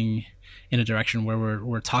moving in a direction where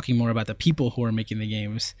we're talking more about the people who are making the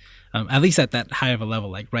games, at least at that high of a level,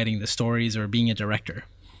 like writing the stories or being a director.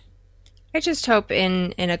 I just hope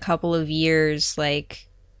in a couple of years, like,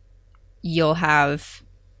 you'll have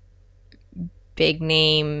big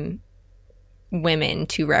name women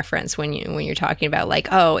to reference when you're talking about like,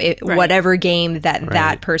 oh, whatever game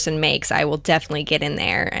that person makes, I will definitely get in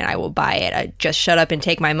there and I will buy it. I just shut up and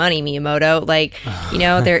take my money, Miyamoto. Like,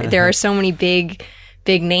 there are so many big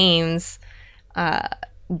names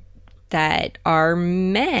that are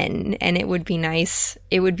men, and it would be nice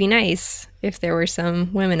if there were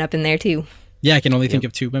some women up in there too. Yeah, I can only think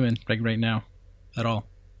of 2 women like right now at all.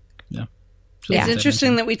 Yeah. It's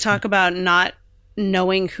interesting that we talk about not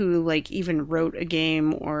knowing who like even wrote a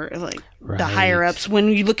game or like the higher ups. When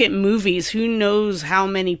you look at movies, who knows how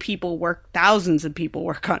many people work, thousands of people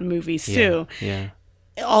work on movies too. Yeah.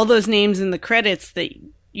 All those names in the credits that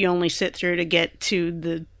you only sit through to get to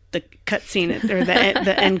the cut scene or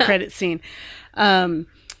the end credit scene.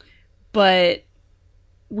 But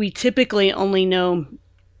we typically only know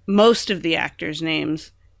most of the actors'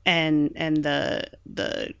 names and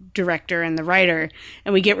the director and the writer,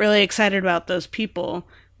 and we get really excited about those people.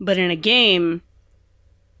 But in a game,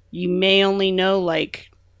 you may only know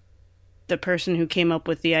like the person who came up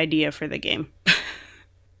with the idea for the game.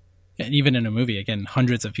 And even in a movie, again,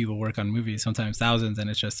 hundreds of people work on movies, sometimes thousands, and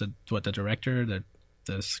it's just the director, the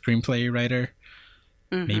screenplay writer,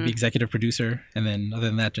 maybe executive producer, and then other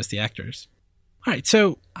than that, just the actors. All right,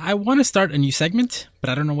 so I want to start a new segment, but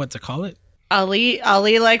I don't know what to call it. Ali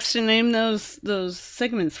likes to name those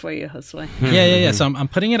segments for you, Josue. Yeah. So I'm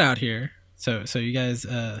putting it out here. So you guys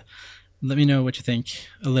let me know what you think.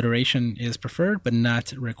 Alliteration is preferred, but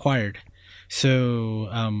not required. So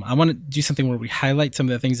I want to do something where we highlight some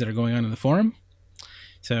of the things that are going on in the forum.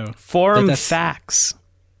 So forum facts.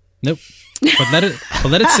 Nope. But let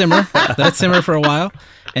it simmer. Let it simmer for a while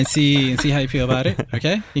and see how you feel about it.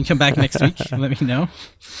 Okay? You can come back next week and let me know.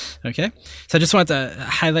 Okay? So I just want to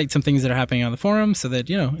highlight some things that are happening on the forum so that,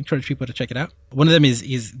 encourage people to check it out. One of them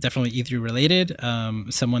is definitely E3 related.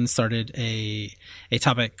 Someone started a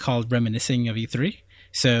topic called Reminiscing of E3.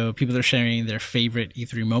 So people are sharing their favorite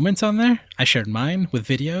E3 moments on there. I shared mine with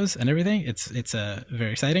videos and everything. It's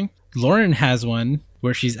very exciting. Lauren has one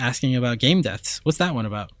where she's asking about game deaths. What's that one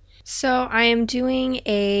about? So I am doing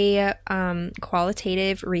a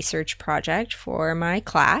qualitative research project for my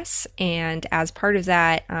class, and as part of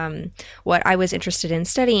that, what I was interested in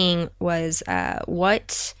studying was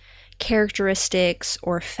what characteristics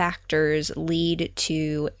or factors lead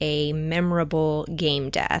to a memorable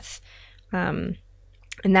game death. And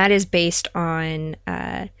that is based on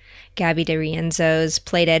Gabby DeRienzo's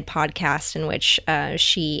Play Dead podcast, in which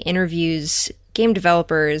she interviews game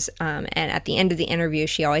developers, and at the end of the interview,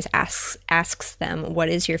 she always asks them, what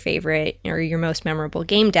is your favorite or your most memorable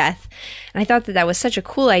game death? And I thought that was such a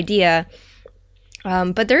cool idea,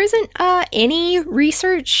 but there isn't any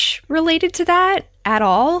research related to that at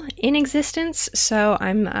all in existence, so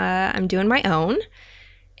I'm doing my own.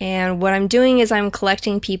 And what I'm doing is I'm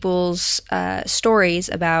collecting people's stories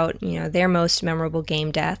about, their most memorable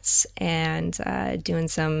game deaths, and doing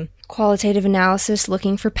some qualitative analysis,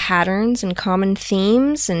 looking for patterns and common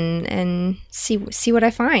themes, and see what I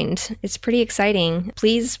find. It's pretty exciting.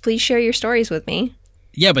 Please share your stories with me.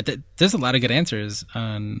 Yeah, but there's a lot of good answers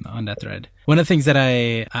on that thread. One of the things that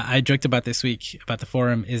I joked about this week about the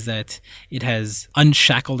forum is that it has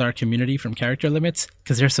unshackled our community from character limits,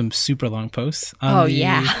 because there's some super long posts on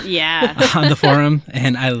the forum,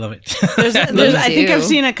 and I love it. I think I've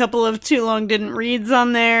seen a couple of too long didn't reads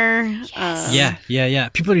on there. Yes. Yeah.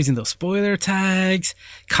 People are using those spoiler tags.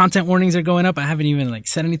 Content warnings are going up. I haven't even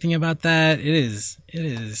said anything about that. It is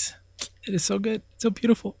so good, so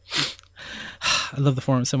beautiful. I love the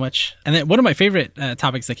forum so much. And then one of my favorite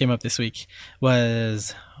topics that came up this week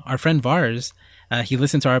was our friend Vars. He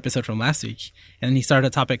listened to our episode from last week, and he started a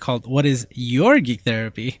topic called "What is your geek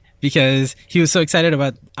therapy?" Because he was so excited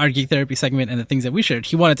about our geek therapy segment and the things that we shared.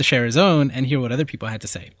 He wanted to share his own and hear what other people had to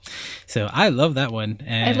say. So I love that one.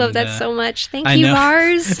 And, I love that so much. Thank you,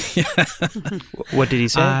 Vars. What did he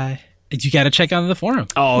say? You got to check out the forum.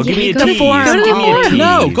 Oh, give me a tease.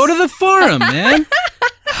 No, go to the forum, man.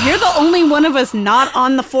 You're the only one of us not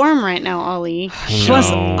on the forum right now, Ali. Plus,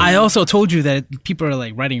 I also told you that people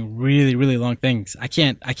are writing really, really long things. I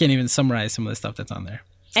can't even summarize some of the stuff that's on there.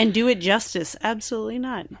 And do it justice. Absolutely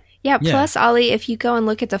not. Yeah, plus, Ali, if you go and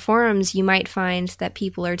look at the forums, you might find that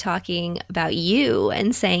people are talking about you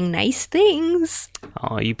and saying nice things.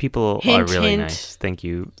 Oh, you people are really nice. Thank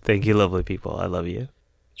you. Thank you, lovely people. I love you.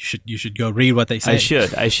 You should go read what they say.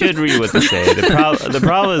 I should read what they say. The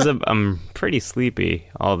problem is I'm pretty sleepy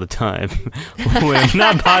all the time. When I'm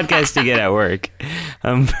not podcasting it at work,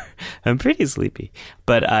 I'm pretty sleepy.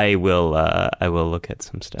 But I will look at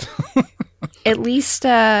some stuff. At least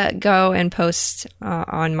go and post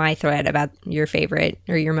on my thread about your favorite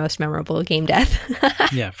or your most memorable game death.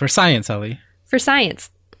 Yeah, for science, Ali. For science.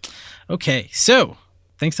 Okay, so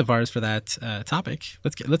thanks to Vars for that topic.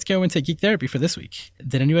 Let's go into geek therapy for this week.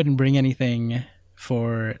 Did anyone bring anything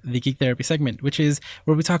for the geek therapy segment, which is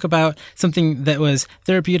where we talk about something that was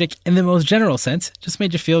therapeutic in the most general sense, just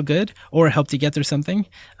made you feel good or helped you get through something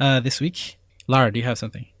this week? Lara, do you have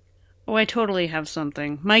something? Oh, I totally have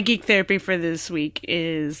something. My geek therapy for this week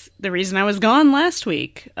is the reason I was gone last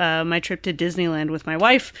week. My trip to Disneyland with my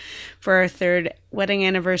wife for our 3rd wedding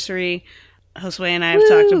anniversary. Josue and I have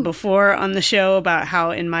talked before on the show about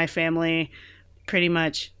how in my family, pretty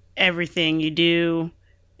much everything you do,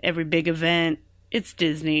 every big event, it's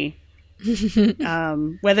Disney.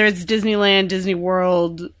 Whether it's Disneyland, Disney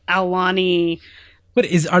World, Aulani. But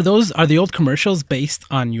are the old commercials based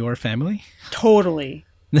on your family? Totally.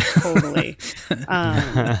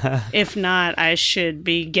 If not, I should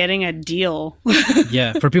be getting a deal.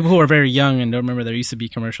 Yeah, for people who are very young and don't remember, there used to be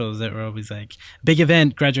commercials that were always like, big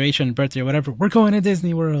event, graduation, birthday, or whatever, we're going to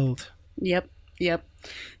Disney World. Yep.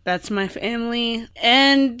 That's my family.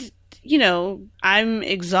 And, I'm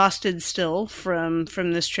exhausted still from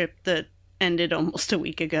this trip that ended almost a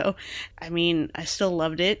week ago. I mean, I still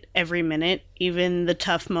loved it every minute, even the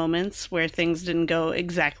tough moments where things didn't go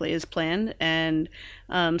exactly as planned. And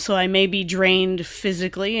so I may be drained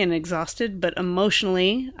physically and exhausted, but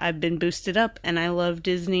emotionally, I've been boosted up and I love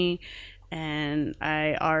Disney and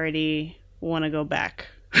I already want to go back.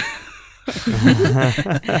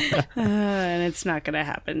 And it's not going to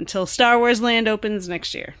happen until Star Wars Land opens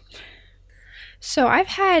next year. So I've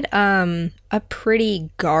had a pretty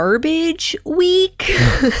garbage week.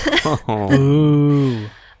 Ooh.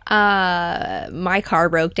 My car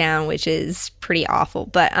broke down, which is pretty awful.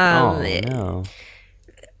 But no.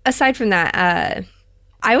 Aside from that,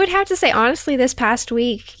 I would have to say, honestly, this past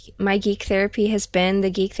week, my geek therapy has been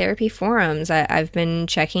the Geek Therapy forums. I've been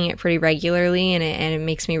checking it pretty regularly, and it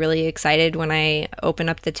makes me really excited when I open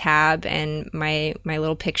up the tab and my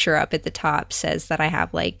little picture up at the top says that I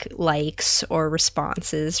have likes or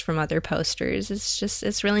responses from other posters.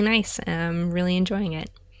 It's really nice. I'm really enjoying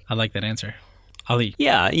it. I like that answer. Ali.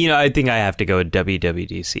 Yeah, I think I have to go with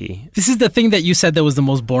WWDC. This is the thing that you said that was the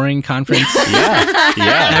most boring conference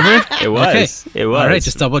yeah. ever? It was. Okay. It was. All right,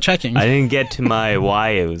 just double checking. I didn't get to my why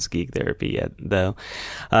it was geek therapy yet, though.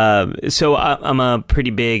 So I'm a pretty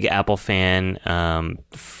big Apple fan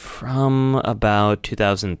from about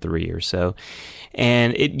 2003 or so.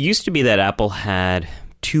 And it used to be that Apple had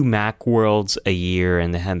 2 Mac Worlds a year,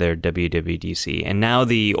 and they had their WWDC. And now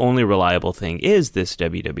the only reliable thing is this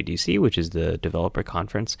WWDC, which is the developer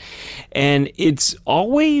conference. And it's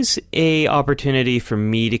always a opportunity for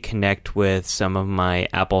me to connect with some of my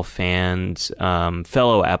Apple fans,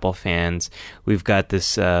 fellow Apple fans. We've got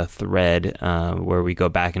this thread where we go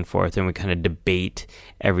back and forth and we kind of debate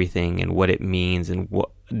everything and what it means and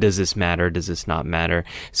what does this matter? Does this not matter?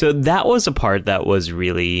 So that was a part that was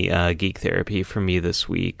really geek therapy for me this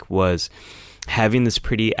week, was having this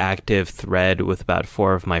pretty active thread with about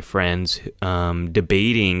 4 of my friends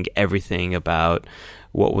debating everything about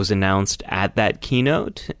what was announced at that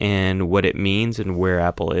keynote and what it means and where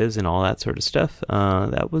Apple is and all that sort of stuff.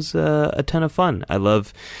 That was a ton of fun. I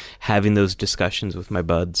love having those discussions with my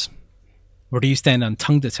buds. Where do you stand on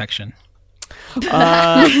tongue detection?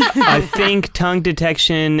 I think tongue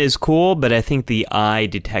detection is cool, but I think the eye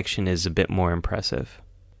detection is a bit more impressive.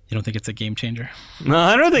 You don't think it's a game changer? No,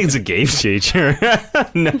 I don't think it's a game changer.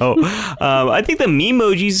 No. I think the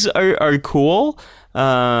Memojis are cool,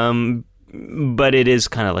 but it is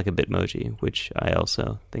kind of like a Bitmoji, which I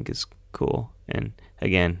also think is cool. And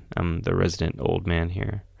again, I'm the resident old man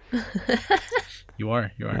here. You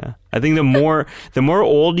are. Yeah. I think the more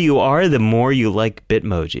old you are, the more you like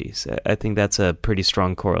Bitmojis. I think that's a pretty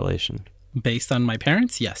strong correlation. Based on my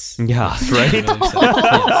parents, yes. Yeah, right?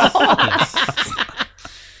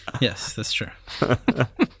 Yes, that's true.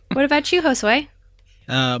 What about you, Josue?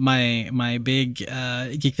 My big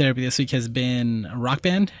geek therapy this week has been Rock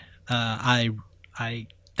Band. I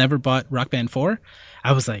never bought Rock Band 4.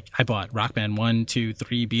 I bought Rock Band 1, 2,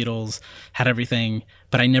 3, Beatles, had everything,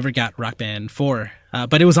 but I never got Rock Band 4.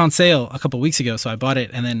 But it was on sale a couple weeks ago, so I bought it,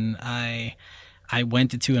 and then I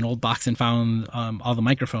went into an old box and found all the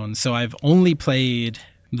microphones. So I've only played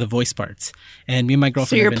the voice parts, and me and my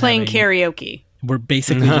girlfriend. So you're playing karaoke. We're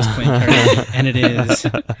basically just playing karaoke, and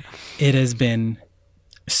it has been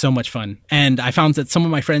so much fun. And I found that some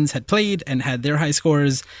of my friends had played and had their high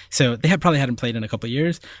scores, so they probably hadn't played in a couple of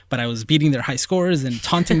years, but I was beating their high scores and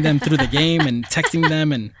taunting them through the game and texting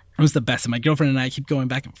them, and It was the best. And my girlfriend and I keep going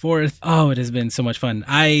back and forth. Oh, it has been so much fun.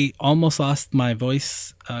 I almost lost my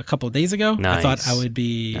voice a couple of days ago. Nice. I thought I would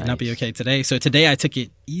not be okay today. So today I took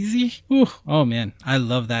it easy. Ooh, oh man, I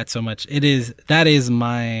love that so much. That is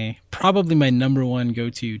probably my number one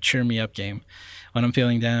go-to cheer me up game. When I'm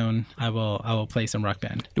feeling down, I will play some Rock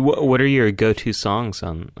Band. What are your go-to songs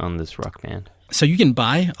on this Rock Band? So you can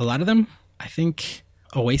buy a lot of them. I think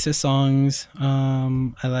Oasis songs.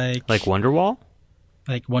 I like Wonderwall.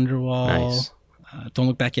 Like Wonderwall, nice. Don't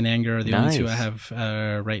Look Back in Anger are the only two I have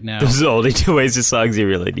right now. Those are the only two Oasis songs you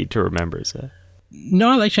really need to remember, is that? No,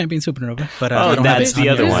 I like Champagne Supernova, but that's the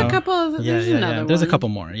other one. There's a couple of, there's another one. There's a couple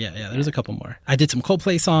more. There's a couple more. I did some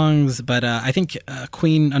Coldplay songs, but I think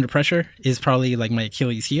Queen Under Pressure is probably like my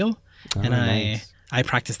Achilles heel, and nice. I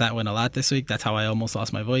practiced that one a lot this week. That's how I almost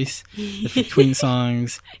lost my voice. The Queen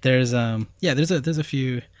songs. There's there's a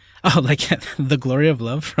few. Oh, like The Glory of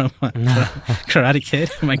Love from Karate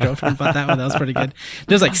Kid. My girlfriend bought that one. That was pretty good.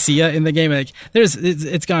 There's like Sia in the game. Like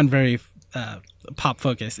it's gone very pop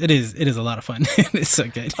focused. It is a lot of fun. It's so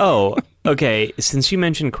good. Oh, okay. Since you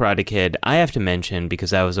mentioned Karate Kid, I have to mention,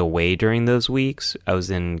 because I was away during those weeks, I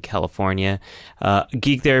was in California.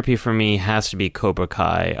 Geek therapy for me has to be Cobra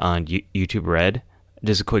Kai on YouTube Red.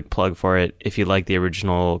 Just a quick plug for it. If you like the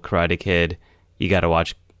original Karate Kid, you got to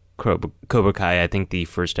watch Cobra Kai. I think the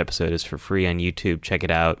first episode is for free on YouTube. Check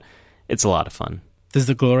it out. It's a lot of fun. Does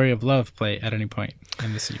The Glory of Love play at any point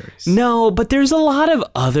in the series? No, but there's a lot of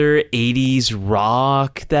other 80s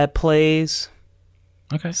rock that plays.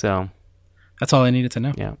 Okay. So that's all I needed to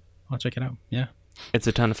know. Yeah. I'll check it out. Yeah. It's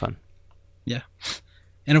a ton of fun. Yeah.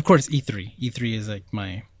 And of course, E3. E3 is like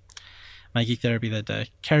my geek therapy that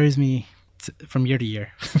carries me from year to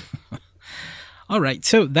year. All right,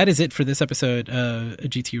 so that is it for this episode of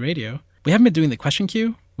GT Radio. We haven't been doing the question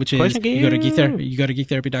queue, which is you go to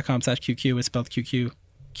geektherapy.com/QQ. It's spelled QQ,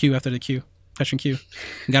 Q after the Q. Question Q.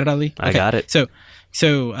 You got it, Ali? I got it. So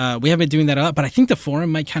we haven't been doing that a lot, but I think the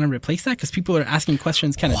forum might kind of replace that because people are asking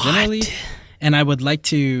questions kind of generally. And I would like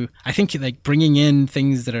to, I think, like bringing in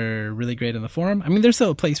things that are really great on the forum. I mean, there's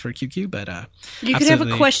still a place for QQ, but you could have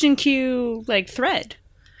a question queue like thread.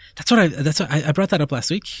 That's what I brought that up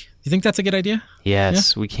last week. You think that's a good idea?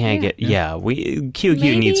 Yes, we can't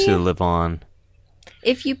QQ needs to live on.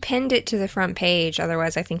 If you pinned it to the front page,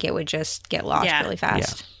 otherwise I think it would just get lost really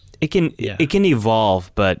fast. Yeah. It can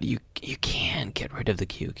evolve, but you can't get rid of the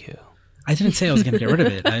QQ. I didn't say I was going to get rid of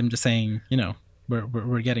it. I'm just saying,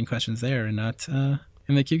 we're getting questions there and not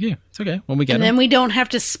in the QQ. It's okay when we get them. And then we don't have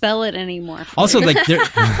to spell it anymore. Also, like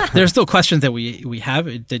there are still questions that we have.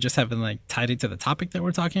 They just haven't like tied it to the topic that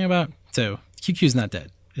we're talking about. So QQ is not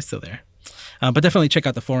dead. It's still there. But definitely check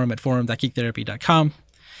out the forum at forum.geektherapy.com.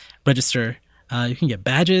 Register. You can get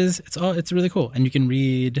badges. It's really cool. And you can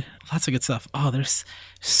read lots of good stuff. Oh, there's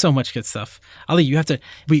so much good stuff. Ali,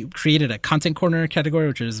 we created a content corner category,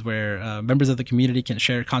 which is where members of the community can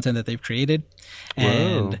share content that they've created.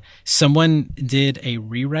 And someone did a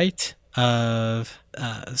rewrite of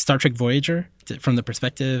Star Trek Voyager from the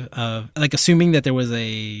perspective of like assuming that there was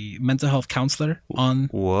a mental health counselor on the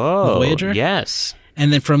Voyager. Yes.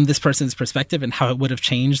 And then from this person's perspective and how it would have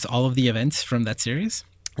changed all of the events from that series.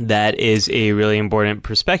 That is a really important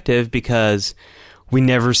perspective because we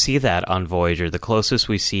never see that on Voyager. The closest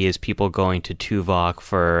we see is people going to Tuvok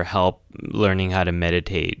for help learning how to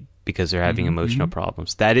meditate because they're having emotional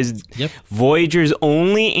problems. That is Voyager's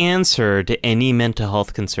only answer to any mental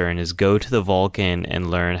health concern is go to the Vulcan and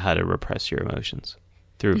learn how to repress your emotions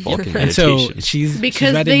through Vulcan meditation. So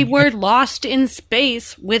because they were lost in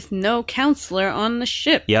space with no counselor on the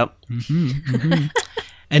ship. Yep.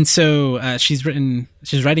 And so she's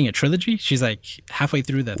writing a trilogy. She's like halfway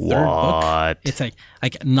through the third book. It's like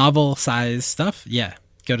novel size stuff. Yeah,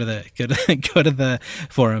 go to the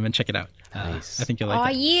forum and check it out. Nice. I think you'll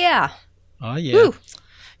like it. Oh yeah. Woo.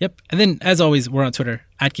 Yep. And then as always, we're on Twitter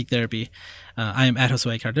at Geek Therapy. I am at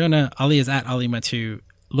Josue Cardona. Ali is at Ali Matu.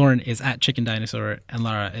 Lauren is at Chicken Dinosaur, and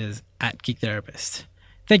Lara is at Geek Therapist.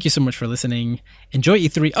 Thank you so much for listening. Enjoy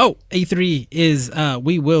E3. Oh, E3 is,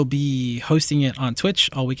 we will be hosting it on Twitch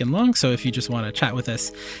all weekend long. So if you just want to chat with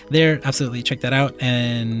us there, absolutely check that out.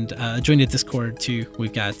 And join the Discord too.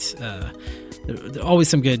 We've got always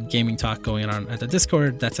some good gaming talk going on at the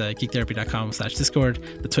Discord. That's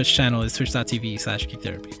geektherapy.com/Discord. The Twitch channel is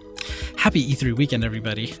twitch.tv/geektherapy. Happy E3 weekend,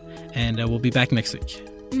 everybody. And we'll be back next week.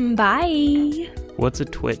 Bye. What's a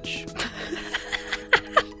Twitch?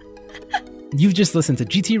 You've just listened to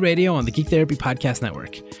GT Radio on the Geek Therapy Podcast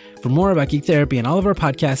Network. For more about Geek Therapy and all of our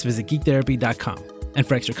podcasts, visit geektherapy.com. And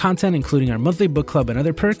for extra content, including our monthly book club and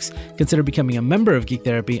other perks, consider becoming a member of Geek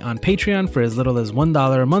Therapy on Patreon for as little as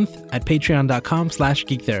 $1 a month at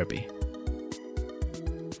patreon.com/geektherapy.